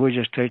say, we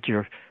just take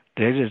your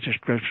data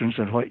descriptions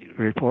and what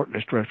report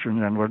descriptions,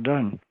 and we're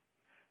done.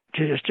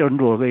 They just don't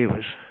believe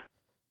us.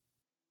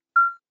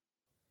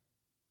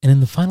 And in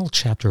the final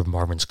chapter of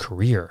Marvin's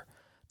career,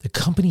 the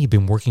company he'd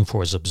been working for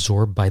was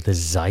absorbed by the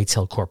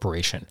Zytel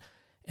Corporation,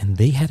 and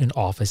they had an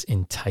office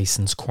in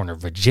Tysons Corner,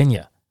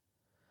 Virginia.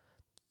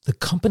 The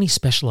company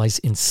specialized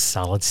in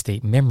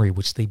solid-state memory,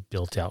 which they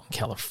built out in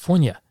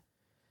California.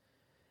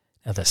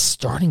 Now, the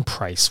starting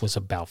price was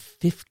about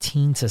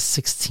 $15,000 to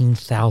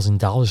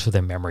 $16,000 for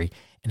their memory,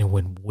 and it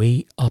went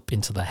way up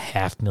into the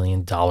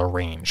 $500,000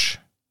 range.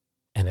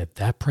 And at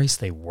that price,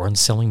 they weren't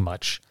selling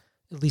much,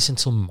 at least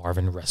until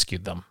Marvin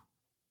rescued them.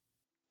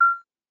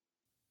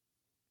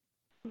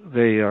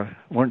 They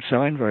weren't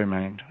selling very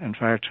many. In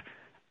fact,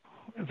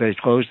 they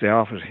closed the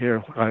office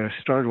here. I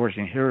started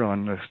working here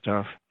on this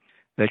stuff.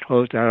 They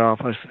closed that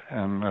office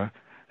and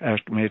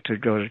asked me to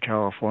go to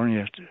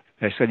California.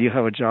 They said, "You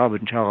have a job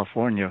in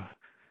California."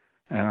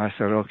 And I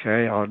said,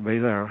 "Okay, I'll be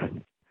there."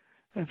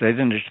 They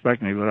didn't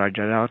expect me, but I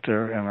got out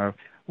there and I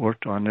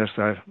worked on this.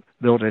 I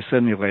built a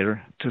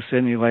simulator to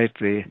simulate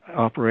the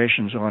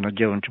operations on a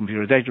given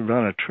computer. They could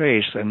run a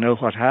trace and know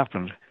what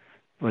happened,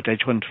 but they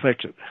couldn't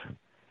fix it.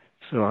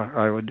 So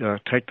I would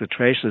take the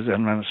traces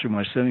and run it through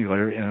my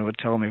simulator, and it would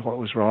tell me what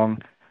was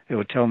wrong. It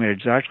would tell me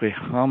exactly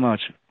how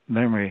much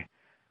memory,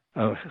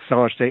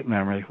 solid-state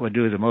memory, would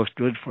do the most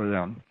good for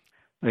them.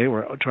 They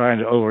were trying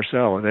to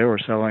oversell. They were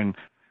selling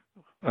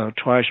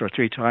twice or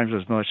three times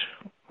as much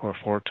or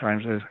four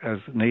times as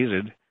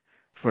needed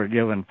for a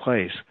given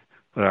place.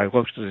 But I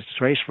looked at the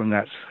trace from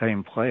that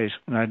same place,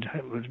 and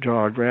I'd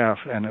draw a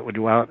graph, and it would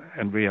go out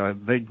and be a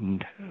big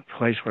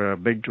place where a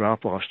big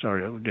drop-off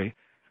started.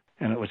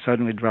 And it would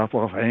suddenly drop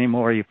off. Any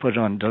more you put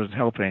on doesn't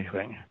help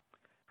anything.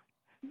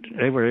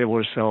 They were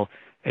able to sell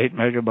 8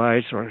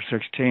 megabytes or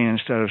 16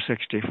 instead of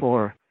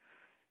 64,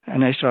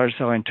 and they started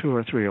selling 2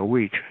 or 3 a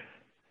week.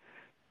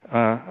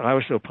 I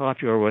was so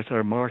popular with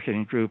our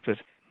marketing group that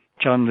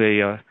on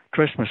the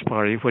Christmas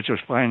party, which was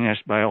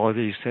financed by all of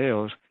these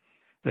sales,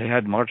 they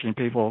had marketing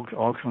people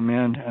all come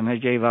in, and they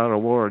gave out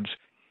awards.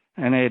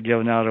 And they had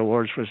given out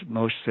awards for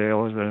most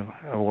sales and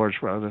awards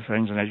for other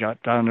things, and they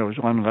got down, there was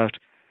one left.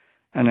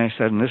 And they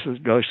said, and this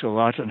goes to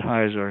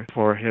Lautenheiser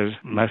for his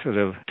method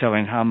of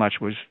telling how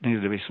much was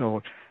needed to be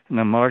sold. And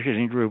the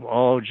marketing group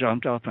all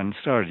jumped up and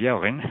started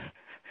yelling.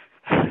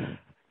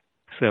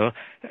 So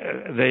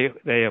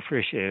they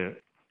appreciated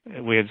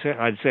it.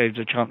 I'd saved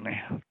the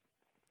company, at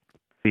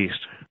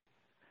least.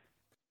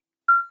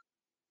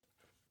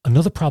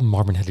 Another problem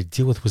Marvin had to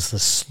deal with was the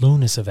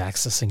slowness of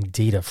accessing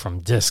data from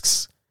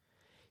disks.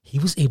 He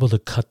was able to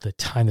cut the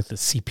time that the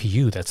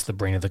CPU, that's the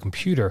brain of the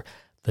computer,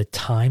 the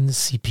time the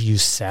CPU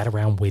sat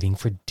around waiting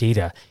for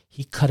data,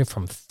 he cut it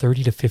from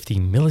 30 to 50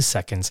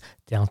 milliseconds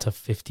down to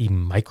 50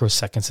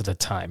 microseconds at a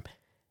time.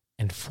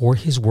 And for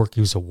his work, he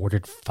was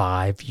awarded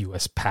 5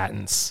 U.S.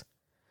 patents.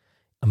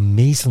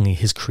 Amazingly,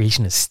 his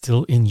creation is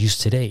still in use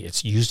today.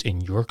 It's used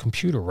in your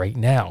computer right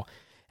now.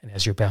 And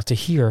as you're about to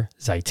hear,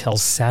 Zytel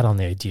sat on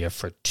the idea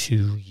for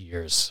 2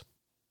 years.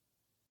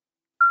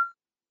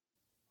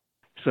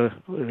 So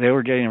they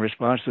were getting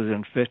responses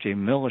in 50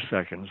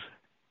 milliseconds.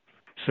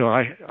 So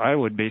I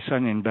would be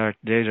sending back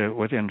data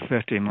within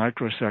 50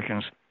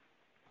 microseconds.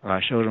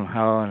 I showed them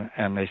how,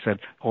 and they said,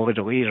 "Oh,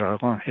 it'll eat our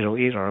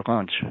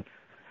lunch."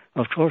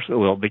 Of course it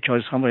will,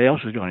 because somebody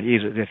else is going to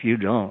eat it if you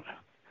don't.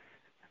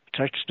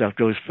 Tech stuff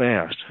goes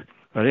fast.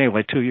 But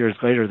anyway, 2 years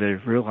later, they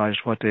realized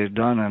what they had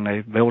done, and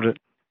they built it,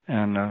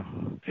 and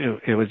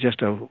it was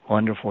just a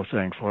wonderful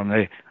thing for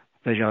them.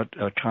 They got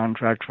a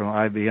contract from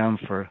IBM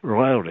for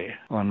royalty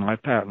on my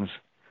patents.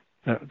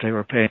 They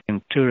were paying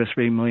 $2 to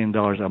 $3 million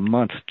a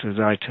month to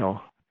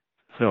Zytel.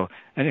 So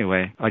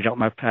anyway, I got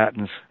my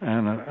patents,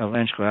 and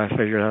eventually I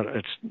figured out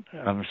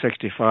I'm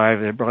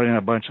 65. They brought in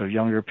a bunch of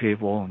younger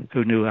people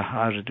who knew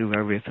how to do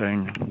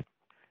everything,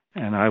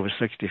 and I was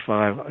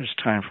 65. It was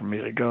time for me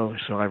to go,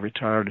 so I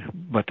retired.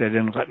 But they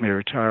didn't let me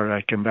retire.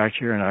 I came back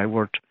here and I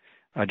worked.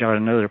 I got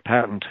another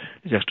patent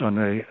just on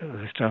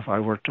the stuff I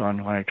worked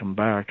on when I come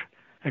back,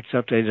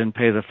 except they didn't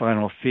pay the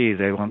final fee.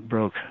 They went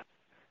broke.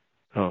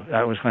 So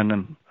that was when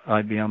the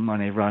IBM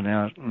money ran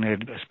out, and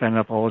they'd spent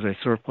up all the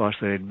surplus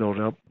they had built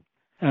up.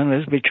 And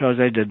it's because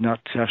they did not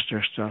test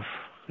their stuff.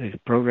 The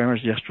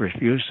programmers just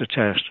refused to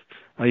test.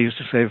 I used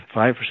to say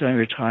 5% of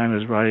your time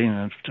is writing,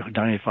 and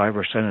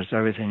 95% is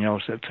everything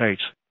else it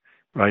takes.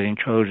 Writing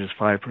code is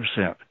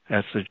 5%.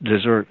 That's the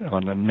dessert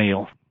on the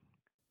meal.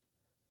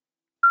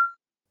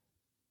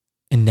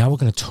 And now we're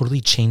going to totally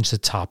change the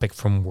topic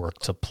from work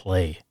to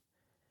play.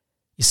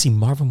 You see,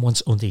 Marvin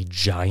once owned a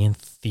giant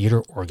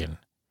theater organ.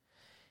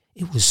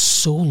 It was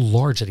so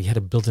large that he had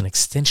to build an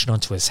extension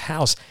onto his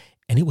house,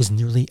 and it was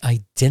nearly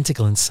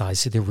identical in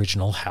size to the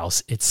original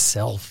house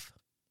itself.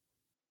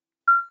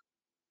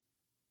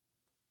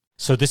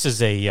 So this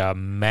is a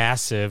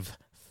massive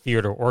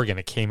theater organ.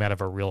 It came out of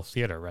a real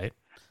theater, right?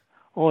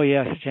 Oh,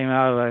 yes, it came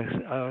out of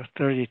a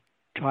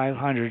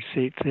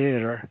 3,500-seat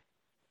theater.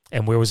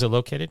 And where was it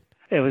located?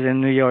 It was in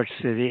New York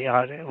City,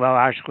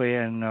 actually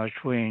in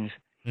Queens.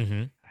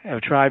 Mm-hmm.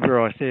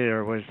 Triborough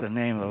Theater was the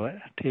name of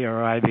it,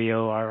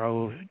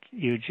 Triborugh.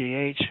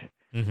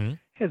 Mm-hmm.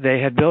 They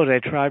had built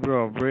a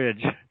Triborough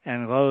Bridge,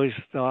 and Lowe's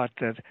thought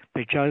that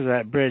because of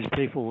that bridge,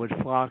 people would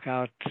flock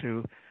out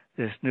to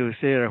this new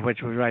theater,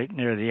 which was right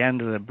near the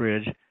end of the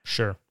bridge.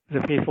 Sure.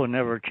 The people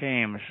never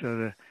came,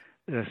 so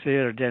the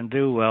theater didn't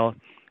do well.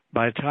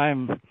 By the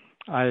time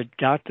I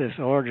got this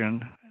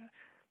organ.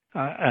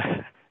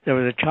 There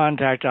was a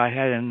contact I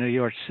had in New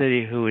York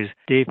City who was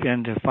deep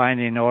into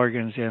finding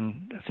organs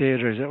in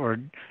theaters that were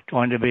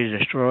going to be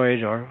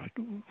destroyed or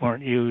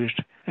weren't used.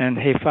 And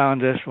he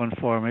found this one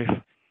for me.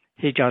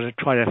 He got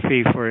quite a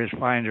fee for his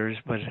finders,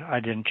 but I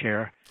didn't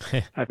care.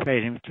 I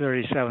paid him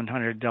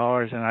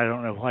 $3,700, and I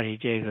don't know what he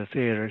gave the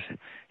theaters.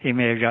 He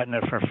may have gotten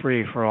it for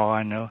free for all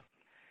I know.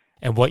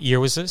 And what year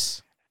was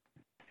this?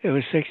 It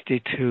was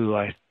 62,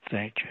 I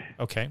think.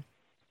 Okay.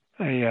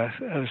 Yes,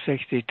 it was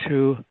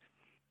 62.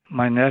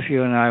 My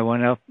nephew and I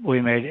went up.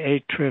 We made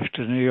 8 trips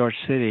to New York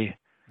City.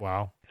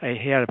 Wow.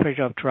 He had a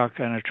pickup truck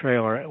and a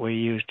trailer we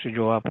used to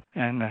go up.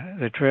 And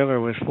the trailer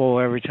was full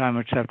every time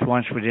except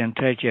once we didn't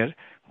take it.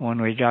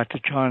 When we got to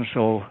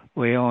Console,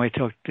 we only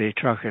took the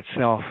truck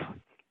itself.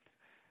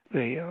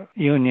 The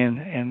union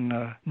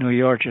in New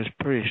York is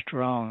pretty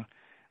strong.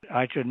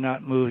 I could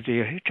not move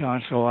the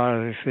console out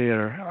of the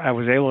theater. I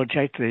was able to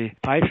take the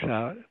pipes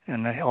out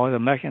and all the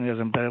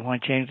mechanism, but when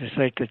I changed to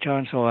take the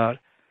console out,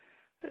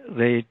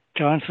 the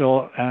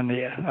console and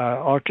the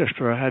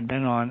orchestra had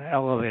been on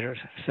elevators,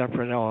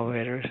 separate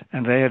elevators,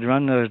 and they had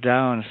run those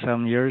down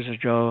some years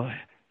ago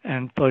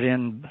and put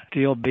in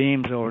steel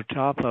beams over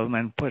top of them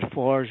and put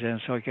floors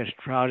in so it could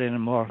crowd in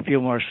a few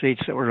more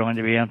seats that were going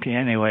to be empty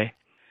anyway.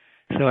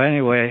 So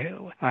anyway,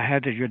 I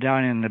had to go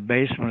down in the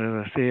basement of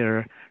the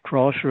theater,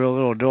 crawl through a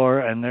little door,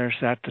 and there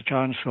sat the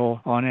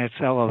console on its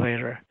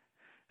elevator.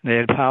 They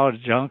had piled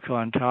junk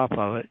on top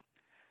of it.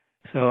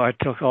 So I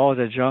took all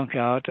the junk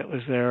out that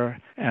was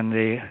there, and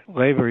the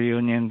labor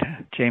union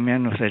came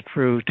in with a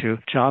crew to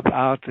chop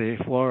out the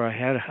floor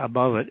ahead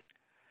above it.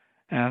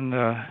 And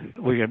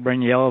we could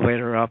bring the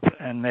elevator up,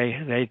 and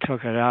they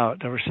took it out.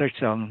 There were 6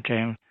 of them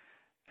came.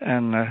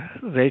 And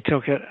they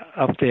took it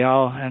up the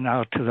aisle and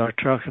out to our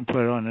truck and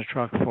put it on the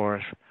truck for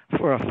us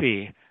for a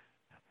fee.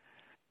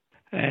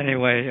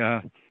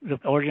 Anyway, the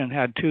organ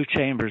had 2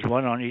 chambers,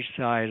 one on each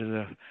side of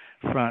the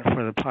front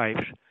for the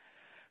pipes.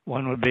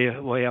 One would be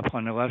way up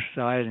on the left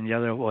side and the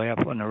other way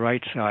up on the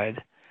right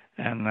side.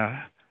 And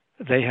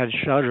they had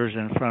shutters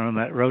in front of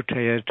them that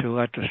rotated to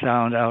let the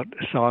sound out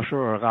softer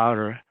or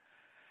louder.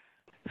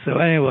 So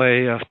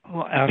anyway,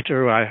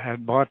 after I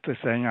had bought the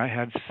thing, I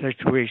had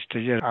 6 weeks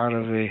to get out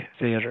of the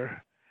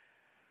theater.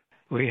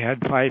 We had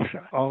pipes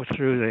all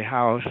through the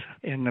house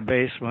in the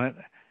basement.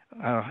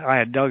 I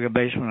had dug a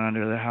basement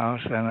under the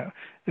house, and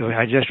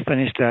I just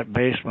finished that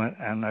basement,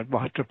 and I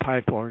bought the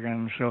pipe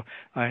organ, so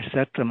I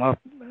set them up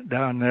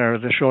down there.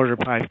 The shorter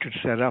pipe could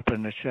set up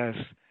in the chest.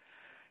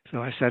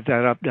 So I set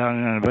that up down,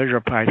 and the bigger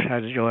pipes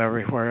had to go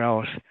everywhere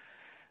else.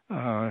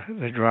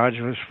 The garage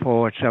was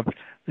full, except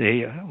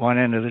the one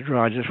end of the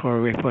garage is where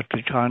we put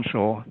the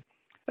console.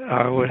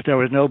 There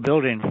was no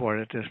building for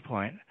it at this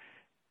point.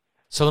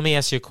 So let me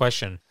ask you a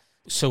question.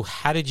 So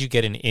how did you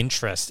get an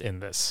interest in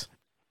this?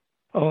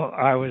 Oh,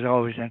 I was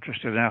always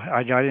interested.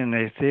 I got in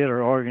the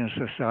Theater Organ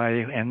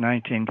Society in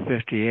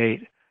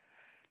 1958.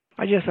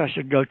 I guess I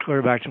should go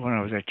clear back to when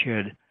I was a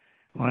kid.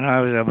 When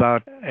I was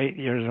about 8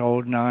 years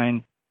old,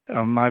 9,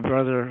 my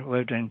brother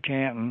lived in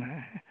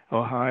Canton,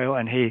 Ohio,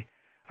 and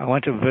I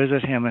went to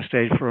visit him and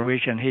stayed for a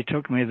week, and he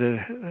took me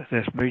to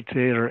this big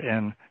theater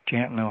in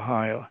Canton,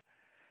 Ohio.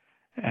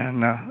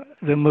 And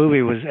the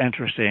movie was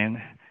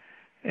interesting.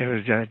 It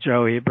was a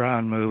Joey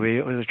Brown movie.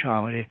 It was a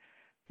comedy.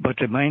 But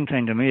the main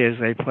thing to me is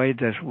they played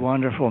this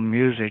wonderful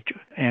music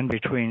in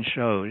between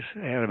shows.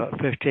 They had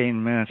about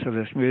 15 minutes of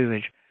this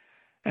music,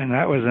 and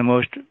that was the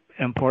most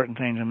important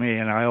thing to me,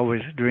 and I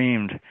always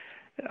dreamed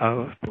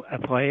of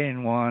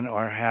playing one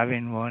or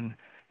having one,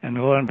 and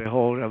lo and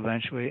behold,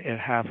 eventually it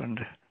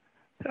happened.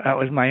 That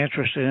was my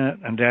interest in it,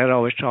 and Dad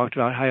always talked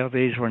about how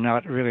these were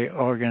not really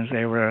organs,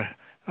 they were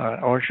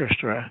an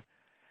orchestra.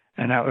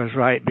 And that was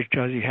right,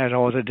 because you had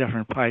all the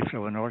different pipes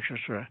of an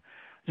orchestra.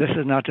 This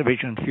is not to be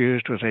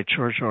confused with a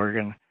church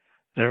organ.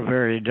 They're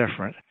very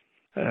different.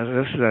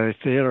 This is a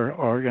theater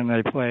organ.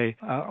 They play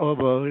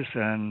oboes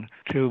and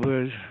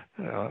tubas,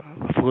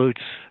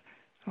 flutes,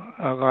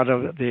 a lot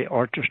of the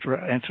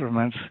orchestra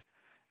instruments.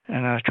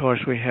 And of course,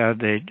 we had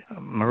the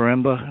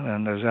marimba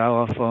and the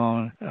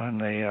xylophone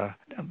and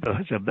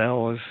the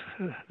bells,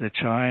 the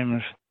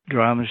chimes,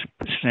 drums,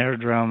 snare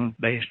drum,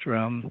 bass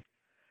drum,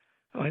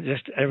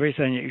 just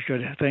everything you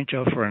could think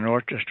of for an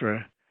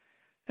orchestra.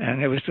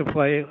 And it was to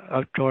play,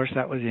 of course,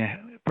 that was the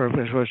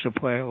purpose, was to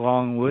play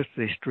along with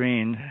the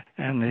string,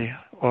 and the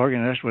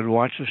organist would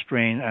watch the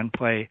string and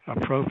play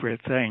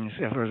appropriate things.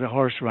 If there was a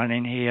horse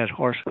running, he had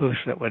horse hoofs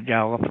that would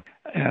gallop.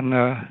 And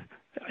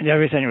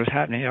everything was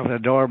happening. If the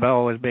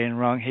doorbell was being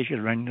rung, he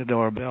could ring the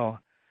doorbell.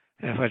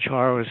 If a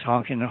car was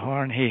honking the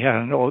horn, he had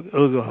an old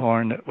ooga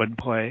horn that would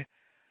play.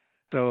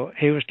 So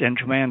he was in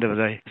command of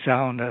the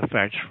sound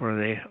effects for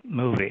the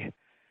movie.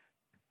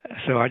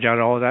 So I got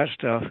all that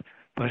stuff.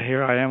 But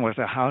here I am with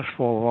a house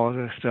full of all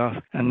this stuff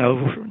and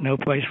no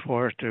place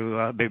for it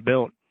to be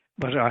built.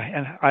 But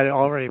I'd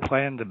already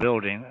planned the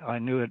building. I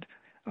knew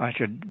I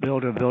could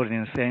build a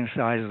building the same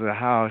size as the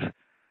house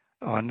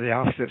on the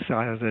opposite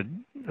side of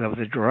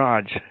the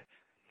garage.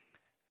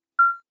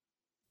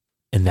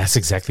 And that's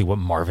exactly what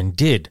Marvin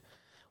did.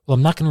 Well,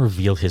 I'm not going to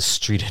reveal his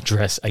street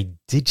address. I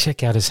did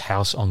check out his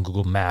house on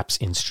Google Maps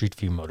in Street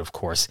View mode, of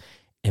course,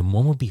 and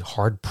one would be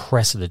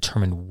hard-pressed to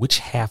determine which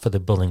half of the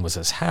building was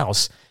his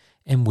house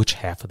and which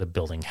half of the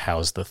building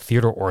housed the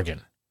theater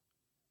organ.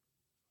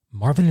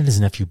 Marvin and his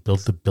nephew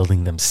built the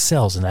building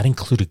themselves, and that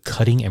included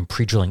cutting and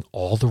pre-drilling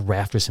all the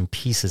rafters and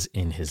pieces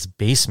in his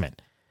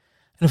basement.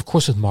 And of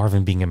course, with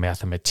Marvin being a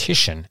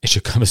mathematician, it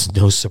should come as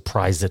no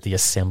surprise that the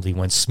assembly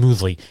went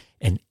smoothly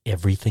and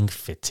everything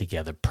fit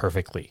together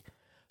perfectly.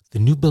 The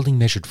new building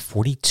measured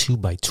 42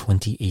 by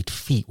 28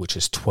 feet, which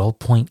is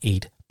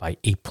 12.8 by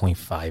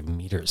 8.5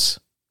 meters.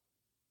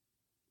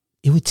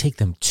 It would take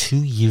them 2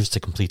 years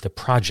to complete the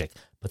project,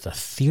 but the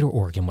theater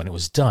organ, when it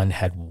was done,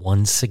 had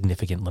one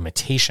significant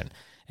limitation,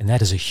 and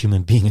that is a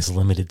human being is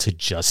limited to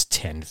just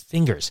 10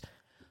 fingers.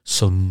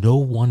 So no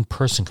one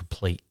person could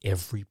play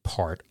every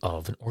part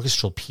of an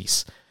orchestral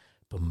piece.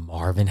 But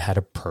Marvin had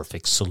a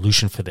perfect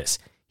solution for this.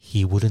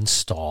 He would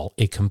install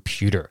a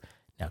computer.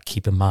 Now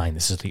keep in mind,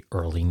 this is the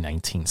early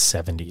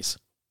 1970s.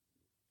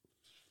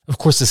 Of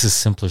course, this is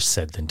simpler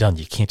said than done.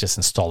 You can't just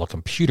install a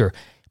computer.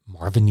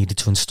 Marvin needed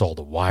to install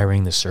the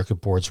wiring, the circuit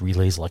boards,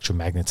 relays,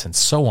 electromagnets, and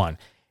so on.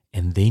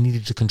 And they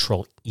needed to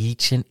control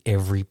each and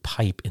every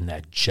pipe in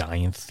that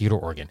giant theater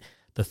organ.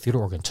 The theater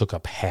organ took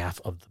up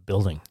half of the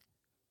building.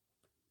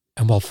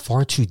 And while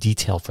far too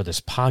detailed for this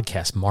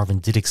podcast, Marvin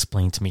did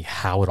explain to me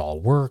how it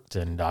all worked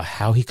and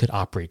how he could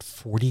operate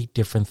 40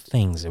 different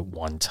things at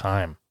one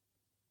time.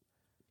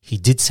 He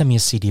did send me a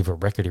CD of a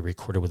record he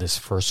recorded with his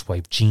first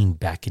wife, Jean,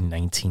 back in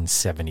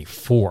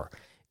 1974.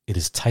 It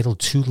is titled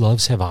Two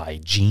Loves Have I,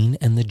 Jean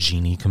and the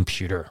Genie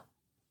Computer.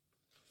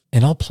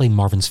 And I'll play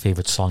Marvin's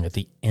favorite song at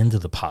the end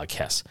of the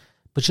podcast.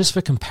 But just for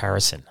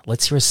comparison,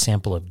 let's hear a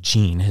sample of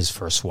Jean, his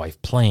first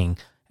wife, playing,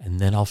 and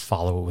then I'll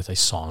follow it with a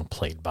song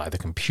played by the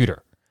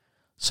computer.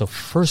 So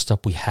first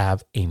up, we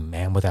have A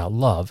Man Without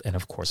Love, and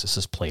of course this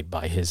is played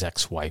by his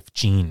ex-wife,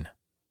 Jean.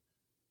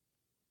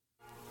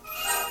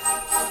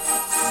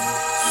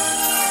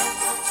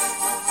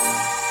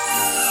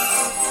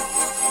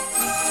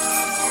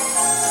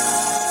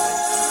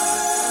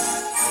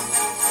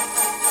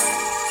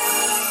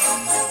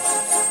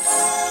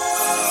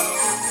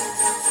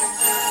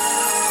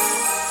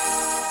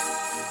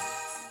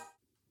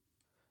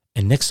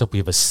 And next up, we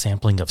have a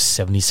sampling of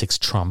 76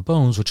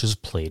 trombones, which is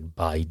played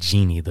by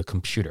Jeannie, the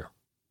computer.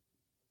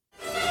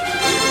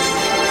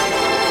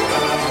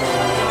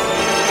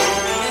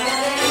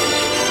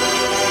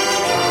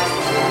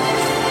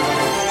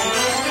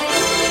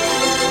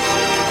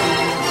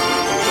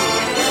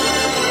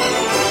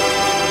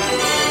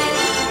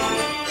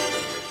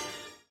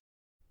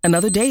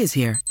 Another day is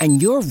here,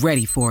 and you're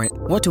ready for it.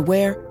 What to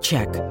wear?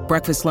 Check.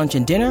 Breakfast, lunch,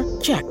 and dinner?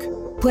 Check.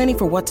 Planning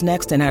for what's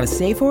next and how to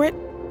save for it?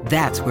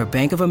 That's where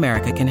Bank of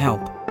America can help.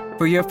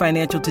 For your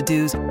financial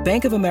to-dos,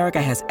 Bank of America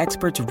has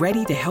experts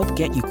ready to help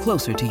get you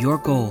closer to your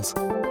goals.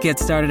 Get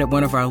started at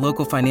one of our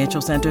local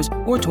financial centers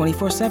or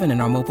 24/7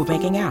 in our mobile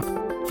banking app.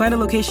 Find a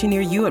location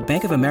near you at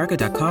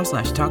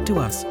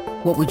bankofamerica.com/talktous.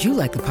 What would you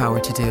like the power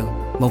to do?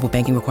 Mobile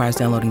banking requires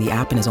downloading the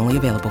app and is only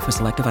available for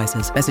select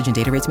devices. Message and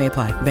data rates may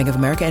apply. Bank of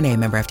America N.A.,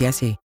 member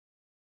FDIC.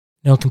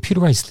 Now, a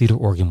computerized theater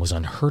organ was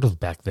unheard of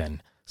back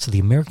then, so the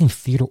American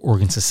Theater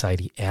Organ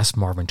Society asked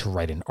Marvin to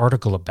write an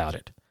article about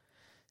it.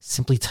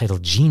 Simply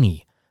titled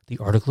Genie, the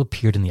article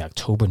appeared in the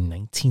October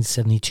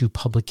 1972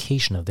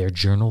 publication of their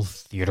journal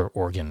Theater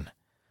Organ.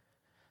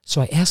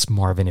 So I asked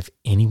Marvin if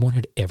anyone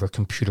had ever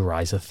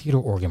computerized a theater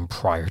organ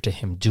prior to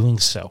him doing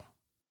so.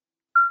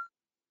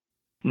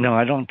 No,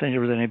 I don't think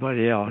there was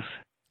anybody else.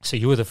 So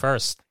you were the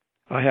first.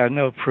 I had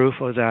no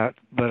proof of that,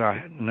 but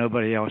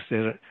nobody else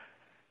did it.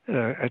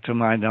 To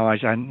my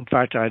knowledge, in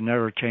fact, I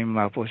never came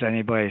up with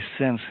anybody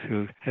since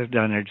who has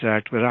done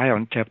exact, but I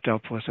haven't kept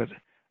up with it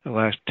the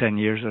last 10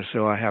 years or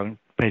so. I haven't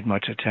paid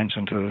much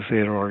attention to the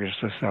Theater Organ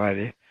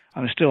Society.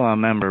 I'm still a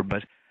member,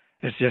 but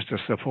it's just to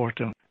support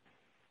them.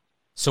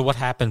 So what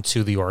happened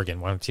to the organ?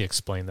 Why don't you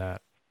explain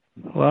that?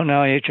 Well,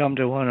 now you come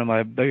to one of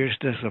my biggest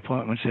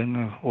disappointments in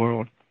the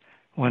world.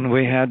 When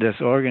we had this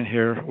organ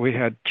here, we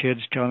had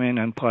kids come in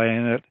and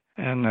playing it,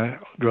 and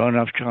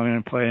grown-ups come in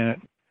and playing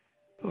it.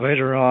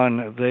 Later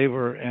on, they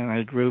were in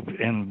a group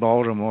in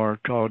Baltimore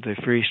called the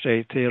Free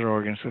State Theater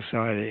Organ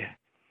Society.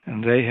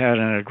 And they had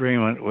an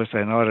agreement with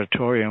an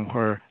auditorium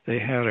where they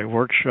had a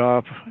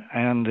workshop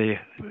and the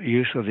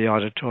use of the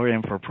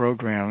auditorium for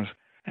programs,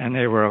 and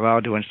they were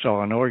allowed to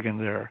install an organ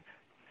there.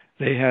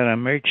 They had a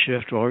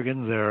makeshift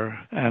organ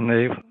there, and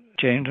they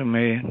came to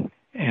me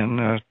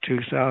in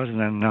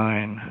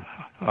 2009,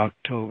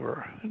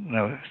 October.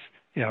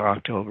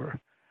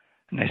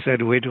 And they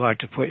said, we'd like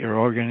to put your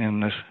organ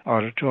in this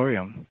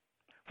auditorium.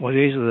 Well,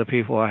 these are the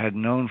people I had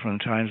known from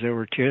times they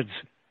were kids.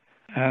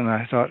 And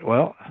I thought,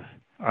 well,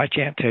 I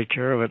can't take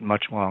care of it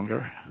much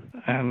longer.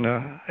 And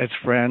it's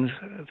friends.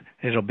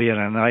 It'll be in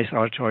a nice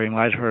auditorium.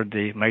 I'd heard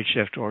the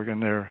makeshift organ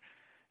there.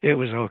 It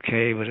was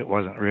okay, but it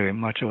wasn't really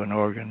much of an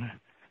organ.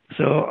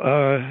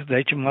 So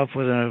they came up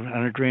with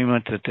an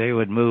agreement that they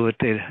would move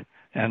it.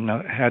 and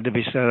had to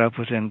be set up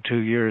within 2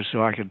 years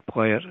so I could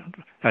play it.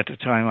 At the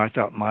time, I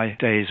thought my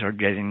days are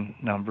getting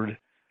numbered.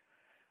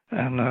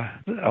 And,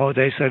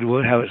 they said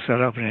we'll have it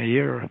set up in a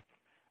year.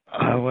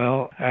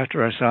 Well,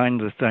 after I signed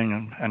the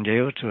thing and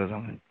gave it to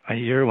them, a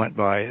year went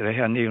by. They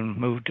hadn't even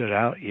moved it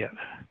out yet.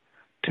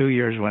 2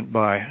 years went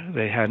by.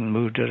 They hadn't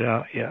moved it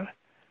out yet.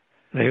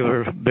 They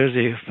were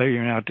busy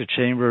figuring out the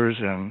chambers,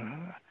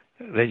 and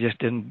they just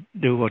didn't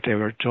do what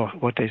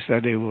they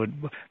said they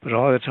would. But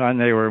all the time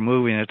they were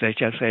moving it, they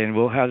kept saying,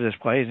 "We'll have this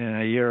played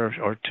in a year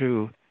or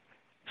two."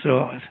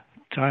 So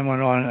time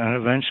went on, and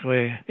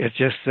eventually it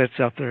just sits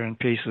up there in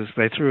pieces.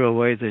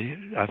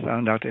 I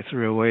found out they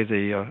threw away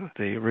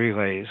the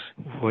relays,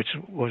 which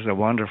was a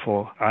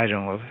wonderful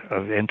item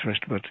of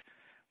interest, but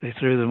they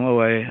threw them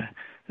away.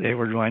 They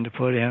were going to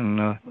put in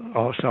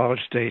all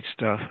solid-state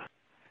stuff.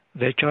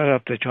 They cut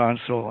up the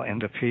console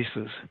into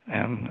pieces,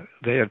 and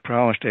they had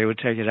promised they would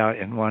take it out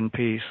in one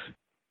piece.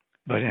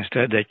 But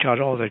instead, they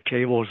cut all the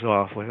cables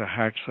off with a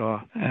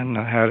hacksaw and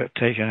had it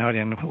taken out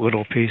in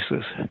little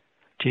pieces.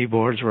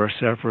 Keyboards were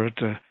separate,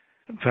 the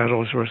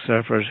pedals were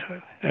separate,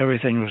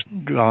 everything was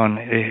gone.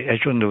 They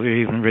couldn't have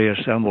even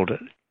reassembled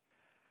it.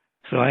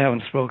 So I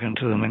haven't spoken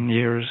to them in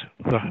years,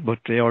 but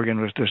the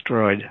organ was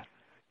destroyed.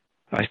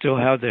 I still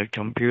have the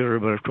computer,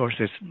 but of course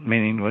it's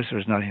meaningless.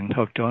 There's nothing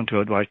hooked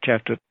onto it, but I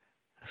kept it.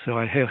 So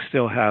I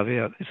still have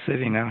it. It's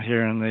sitting out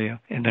here in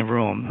the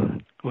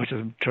room, which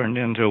is turned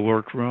into a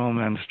workroom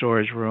and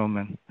storage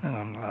room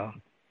and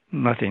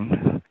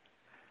nothing.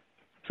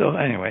 So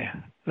anyway,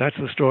 that's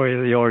the story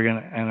of the organ,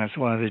 and it's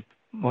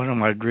one of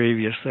my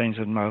grievous things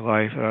in my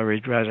life. I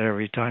regret it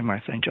every time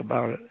I think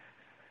about it.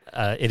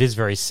 It is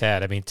very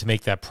sad. I mean, to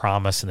make that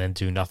promise and then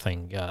do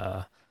nothing.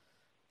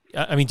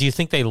 Do you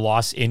think they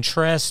lost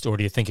interest, or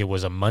do you think it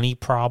was a money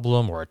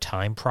problem or a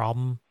time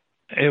problem?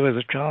 It was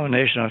a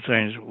combination of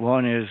things.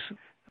 One is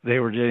they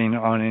were getting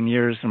on in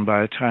years, and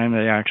by the time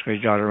they actually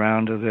got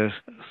around to this,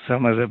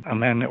 some of the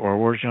men that were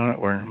working on it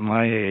were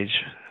my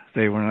age.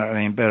 They were not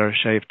in better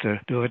shape to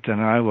do it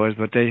than I was,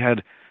 but they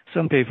had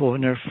some people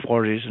in their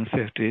 40s and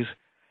 50s,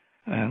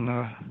 and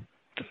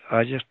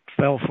I just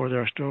fell for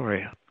their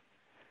story.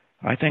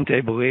 I think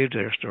they believed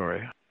their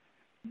story,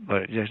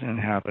 but it just didn't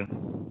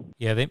happen.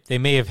 Yeah, they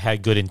may have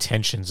had good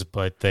intentions,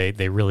 but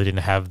they really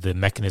didn't have the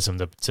mechanism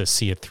to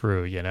see it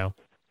through, you know?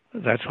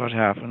 That's what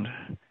happened.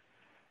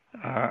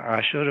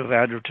 I should have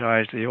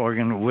advertised the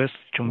organ with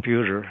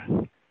computer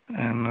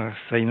and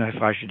saying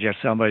if I could get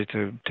somebody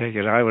to take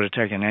it. I would have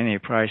taken any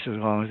price as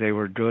long as they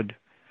were good.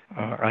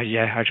 I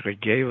actually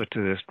gave it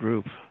to this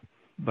group,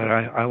 but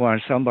I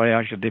wanted somebody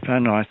I could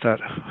depend on. I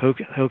thought,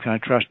 who can I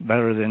trust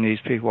better than these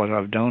people that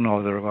I've known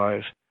all their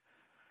lives?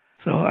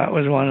 So that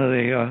was one of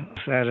the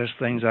saddest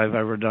things I've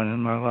ever done in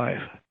my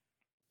life.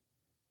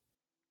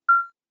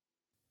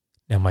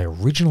 Now, my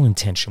original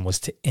intention was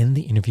to end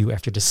the interview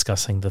after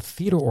discussing the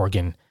theater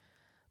organ,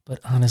 but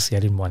honestly, I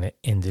didn't want to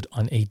end it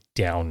on a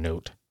down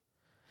note.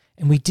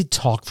 And we did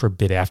talk for a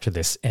bit after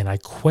this, and I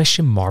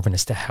questioned Marvin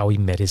as to how he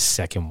met his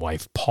second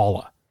wife,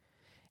 Paula.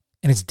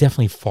 And it's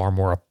definitely far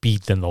more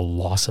upbeat than the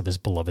loss of his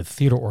beloved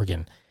theater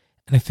organ,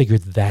 and I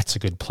figured that's a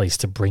good place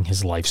to bring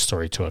his life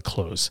story to a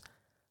close.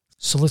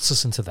 So let's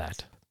listen to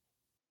that.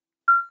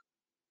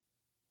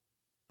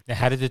 Now,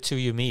 how did the two of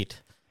you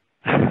meet?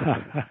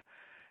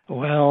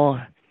 Well,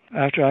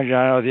 after I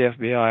got out of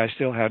the FBI, I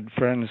still had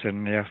friends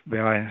in the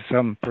FBI,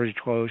 some pretty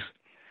close.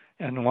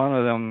 And one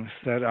of them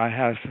said, I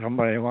have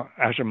somebody,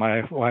 after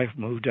my wife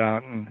moved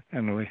out and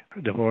the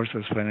divorce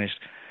was finished,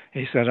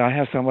 he said, I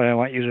have somebody I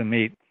want you to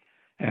meet.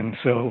 And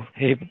so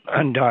he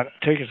got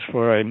tickets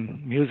for a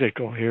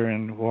musical here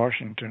in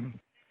Washington.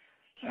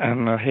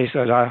 And he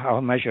said,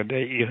 I'll make a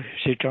date.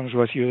 She comes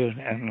with you,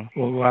 and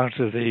we'll go out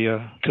to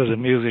the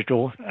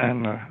musical,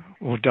 and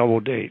we'll double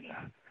date.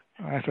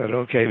 I said,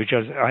 okay,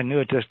 because I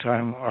knew at this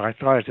time, or I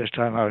thought at this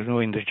time I was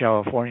moving to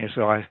California,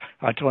 so I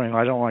told him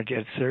I don't want to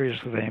get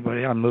serious with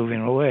anybody. I'm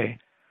moving away.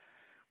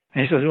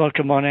 And he said, well,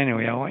 come on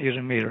anyway. I want you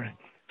to meet her.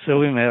 So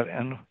we met,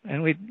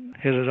 and we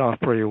hit it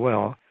off pretty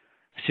well.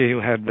 She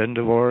had been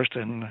divorced,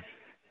 and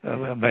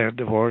a bad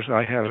divorce.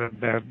 I had a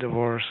bad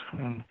divorce.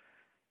 And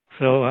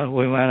so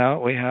we went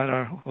out. We had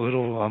our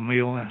little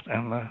meal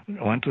and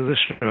went to the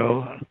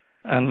show.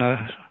 And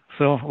I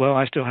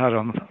still had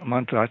a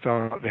month, I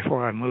thought,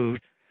 before I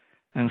moved.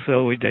 And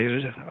so we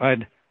dated.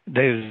 I'd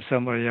dated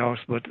somebody else,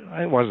 but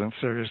it wasn't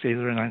serious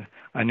either, and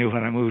I knew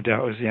when I moved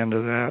out was the end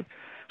of that.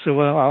 So,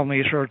 I'll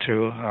meet her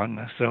too.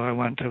 So I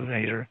went to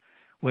meet her.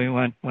 We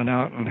went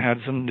out and had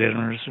some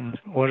dinners and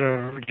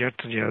whatever,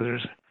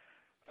 get-togethers.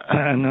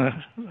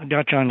 And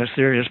got kind of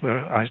serious, but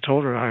I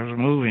told her I was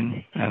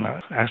moving, and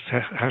I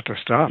had to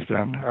stop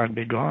then. I'd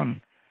be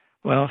gone.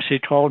 Well, she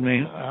called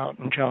me out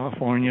in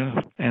California,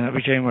 and it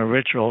became a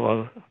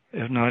ritual of,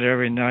 if not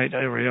every night,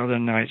 every other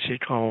night she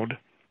called.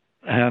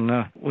 And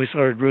we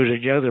sort of grew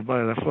together by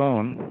the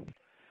phone.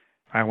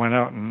 I went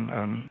out in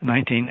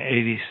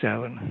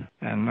 1987,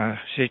 and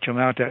she came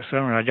out that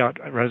summer. I got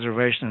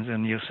reservations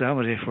in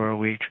Yosemite for a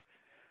week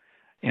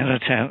in a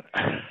tent.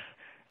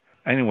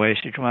 anyway,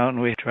 she came out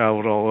and we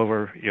traveled all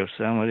over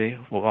Yosemite,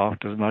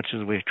 walked as much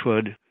as we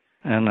could.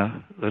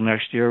 And the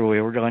next year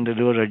we were going to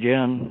do it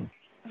again,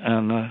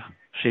 and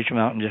she came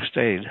out and just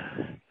stayed.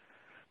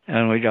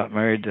 And we got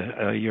married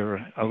a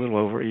little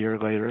over a year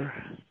later.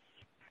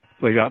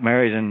 We got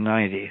married in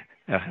 90.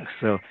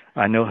 So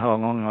I know how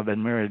long I've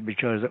been married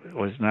because it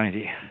was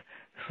 90.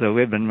 So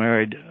we've been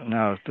married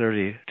now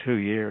 32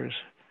 years.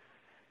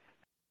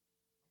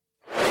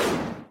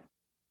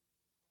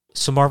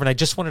 So Marvin, I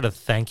just wanted to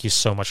thank you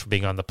so much for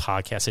being on the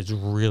podcast. It's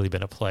really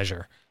been a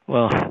pleasure.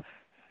 Well,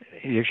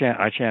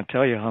 I can't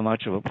tell you how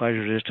much of a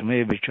pleasure it is to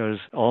me because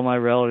all my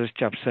relatives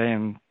kept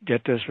saying,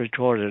 get this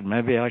recorded.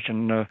 Maybe I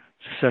can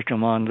stick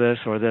them on this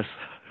or this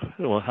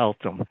will help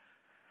them.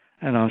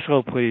 And I'm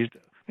so pleased.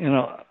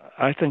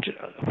 I think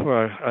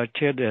for a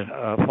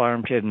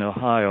farm kid in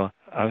Ohio,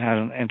 I've had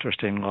an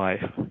interesting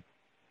life.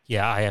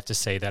 Yeah, I have to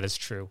say that is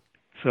true.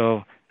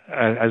 So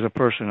as a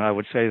person, I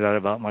would say that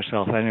about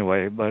myself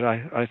anyway, but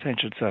I think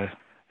it's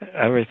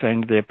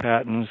everything, the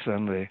patents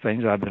and the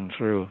things I've been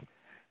through,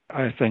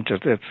 I think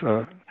that it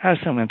has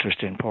some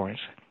interesting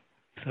points.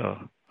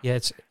 So yeah,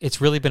 it's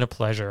really been a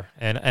pleasure,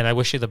 and I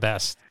wish you the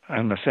best.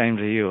 And the same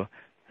to you.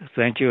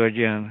 Thank you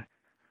again.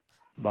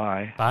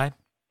 Bye. Bye.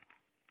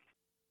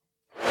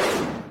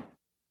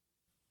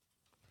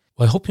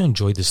 Well, I hope you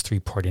enjoyed this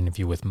 3-part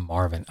interview with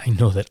Marvin. I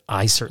know that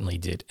I certainly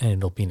did, and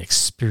it'll be an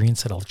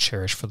experience that I'll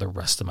cherish for the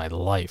rest of my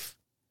life.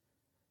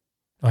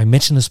 Now, I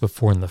mentioned this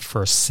before in the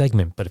first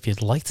segment, but if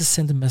you'd like to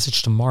send a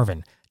message to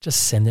Marvin,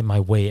 just send it my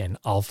way and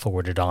I'll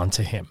forward it on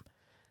to him.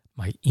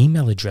 My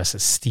email address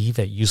is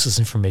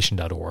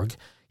steve@uselessinformation.org.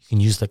 You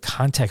can use the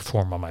contact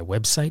form on my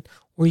website,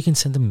 or you can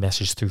send a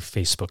message through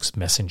Facebook's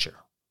Messenger.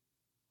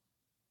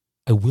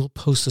 I will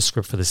post a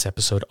script for this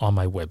episode on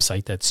my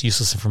website, that's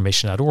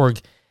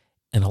uselessinformation.org,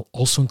 and I'll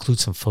also include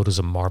some photos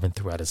of Marvin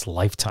throughout his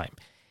lifetime.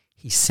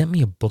 He sent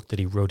me a book that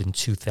he wrote in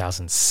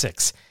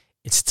 2006.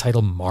 It's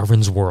titled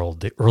Marvin's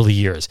World, The Early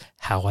Years,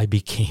 How I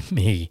Became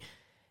Me.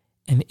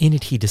 And in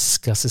it, he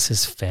discusses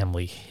his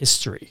family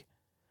history.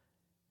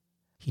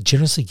 He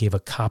generously gave a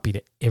copy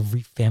to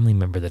every family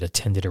member that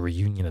attended a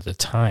reunion at the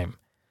time.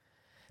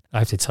 I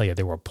have to tell you,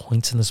 there were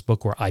points in this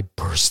book where I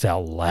burst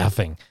out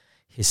laughing.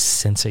 His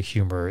sense of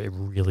humor, it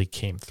really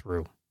came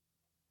through.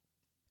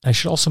 I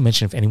should also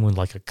mention, if anyone would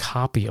like a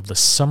copy of the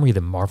summary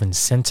that Marvin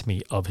sent to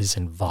me of his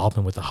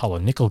involvement with the hollow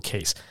nickel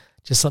case,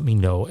 just let me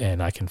know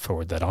and I can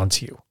forward that on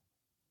to you.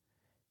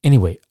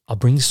 Anyway, I'll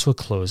bring this to a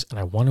close, and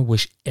I want to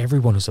wish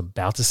everyone who's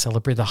about to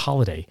celebrate the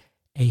holiday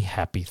a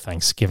happy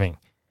Thanksgiving.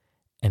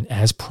 And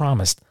as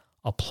promised,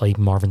 I'll play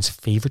Marvin's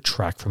favorite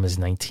track from his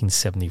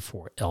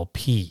 1974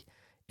 LP.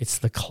 It's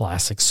the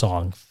classic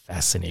song,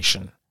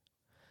 Fascination.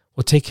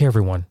 Well, take care,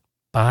 everyone.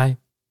 Bye.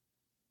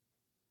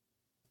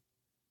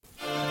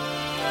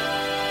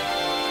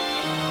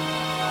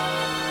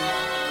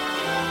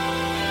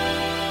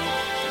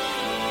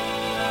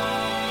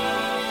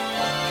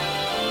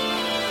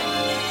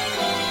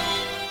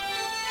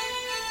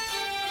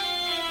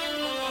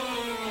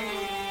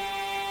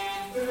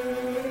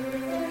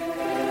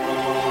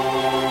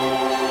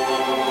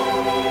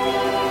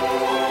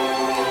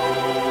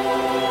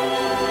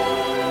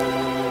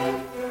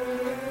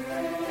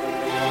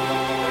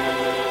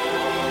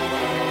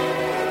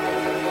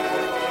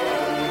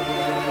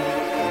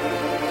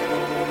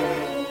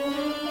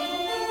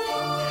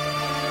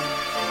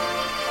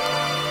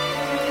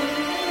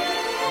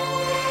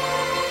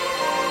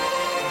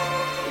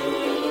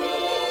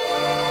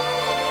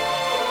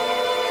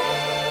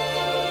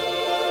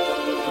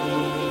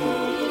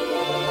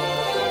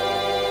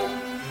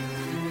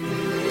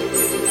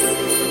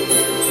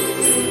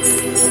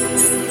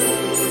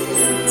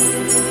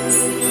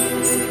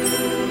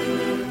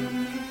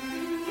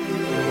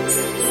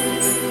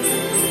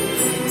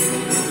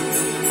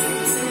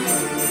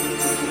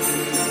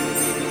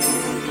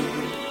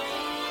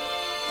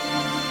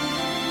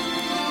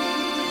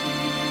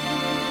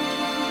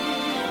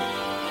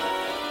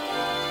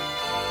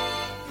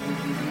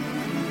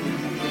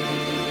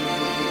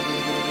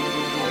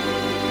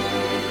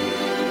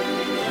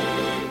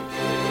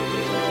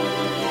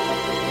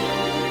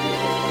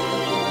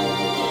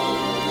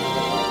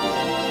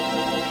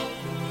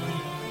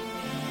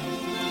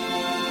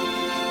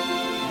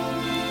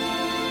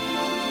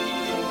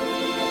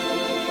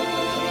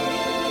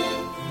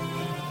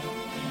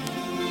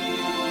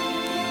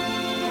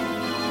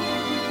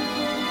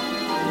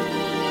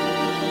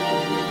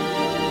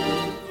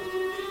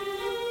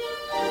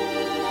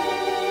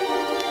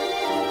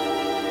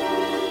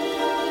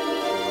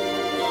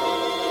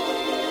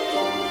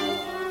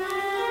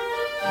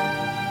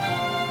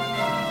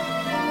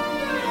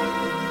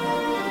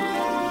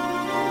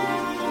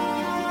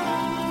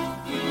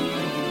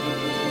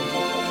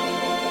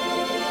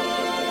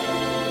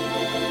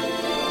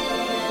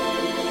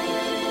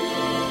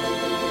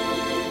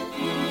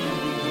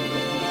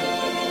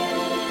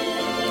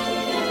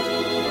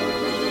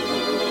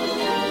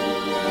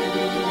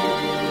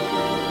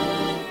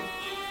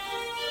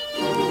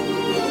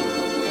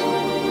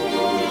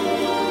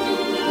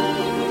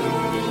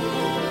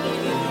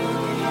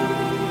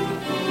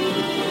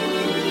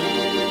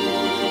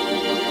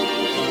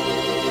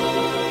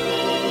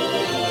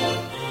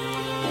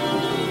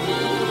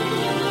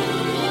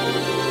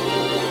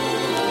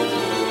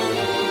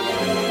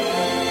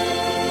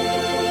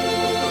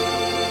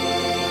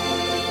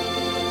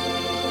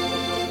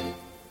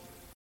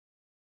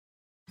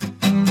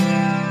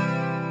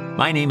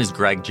 My name is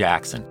Greg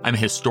Jackson. I'm a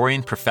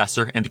historian,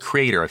 professor, and the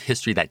creator of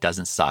History That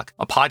Doesn't Suck,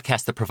 a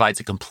podcast that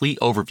provides a complete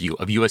overview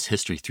of U.S.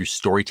 history through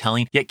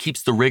storytelling, yet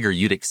keeps the rigor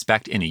you'd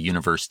expect in a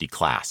university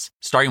class.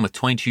 Starting with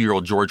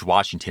 22-year-old George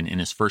Washington in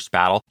his first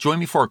battle, join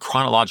me for a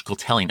chronological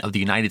telling of the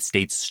United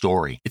States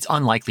story, its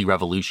unlikely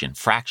revolution,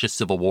 fractious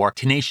civil war,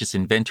 tenacious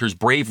inventors,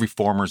 brave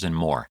reformers, and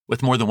more.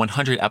 With more than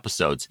 100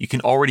 episodes, you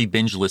can already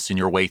binge listen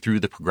your way through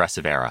the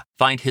progressive era.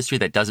 Find History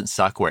That Doesn't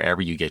Suck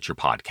wherever you get your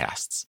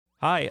podcasts.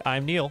 Hi,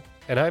 I'm Neil.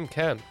 And I'm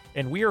Ken.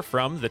 And we are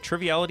from the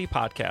Triviality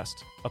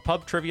Podcast, a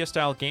pub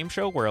trivia-style game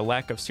show where a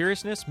lack of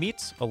seriousness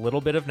meets a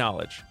little bit of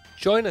knowledge.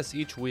 Join us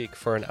each week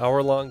for an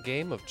hour-long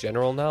game of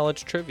general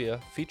knowledge trivia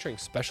featuring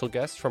special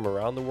guests from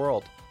around the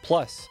world,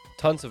 plus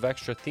tons of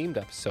extra themed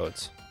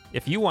episodes.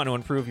 If you want to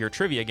improve your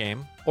trivia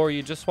game, or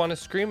you just want to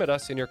scream at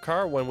us in your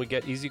car when we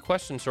get easy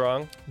questions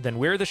wrong, then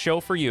we're the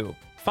show for you.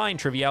 Find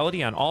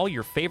Triviality on all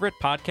your favorite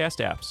podcast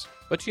apps.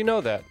 But you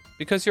know that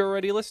because you're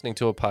already listening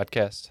to a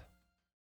podcast.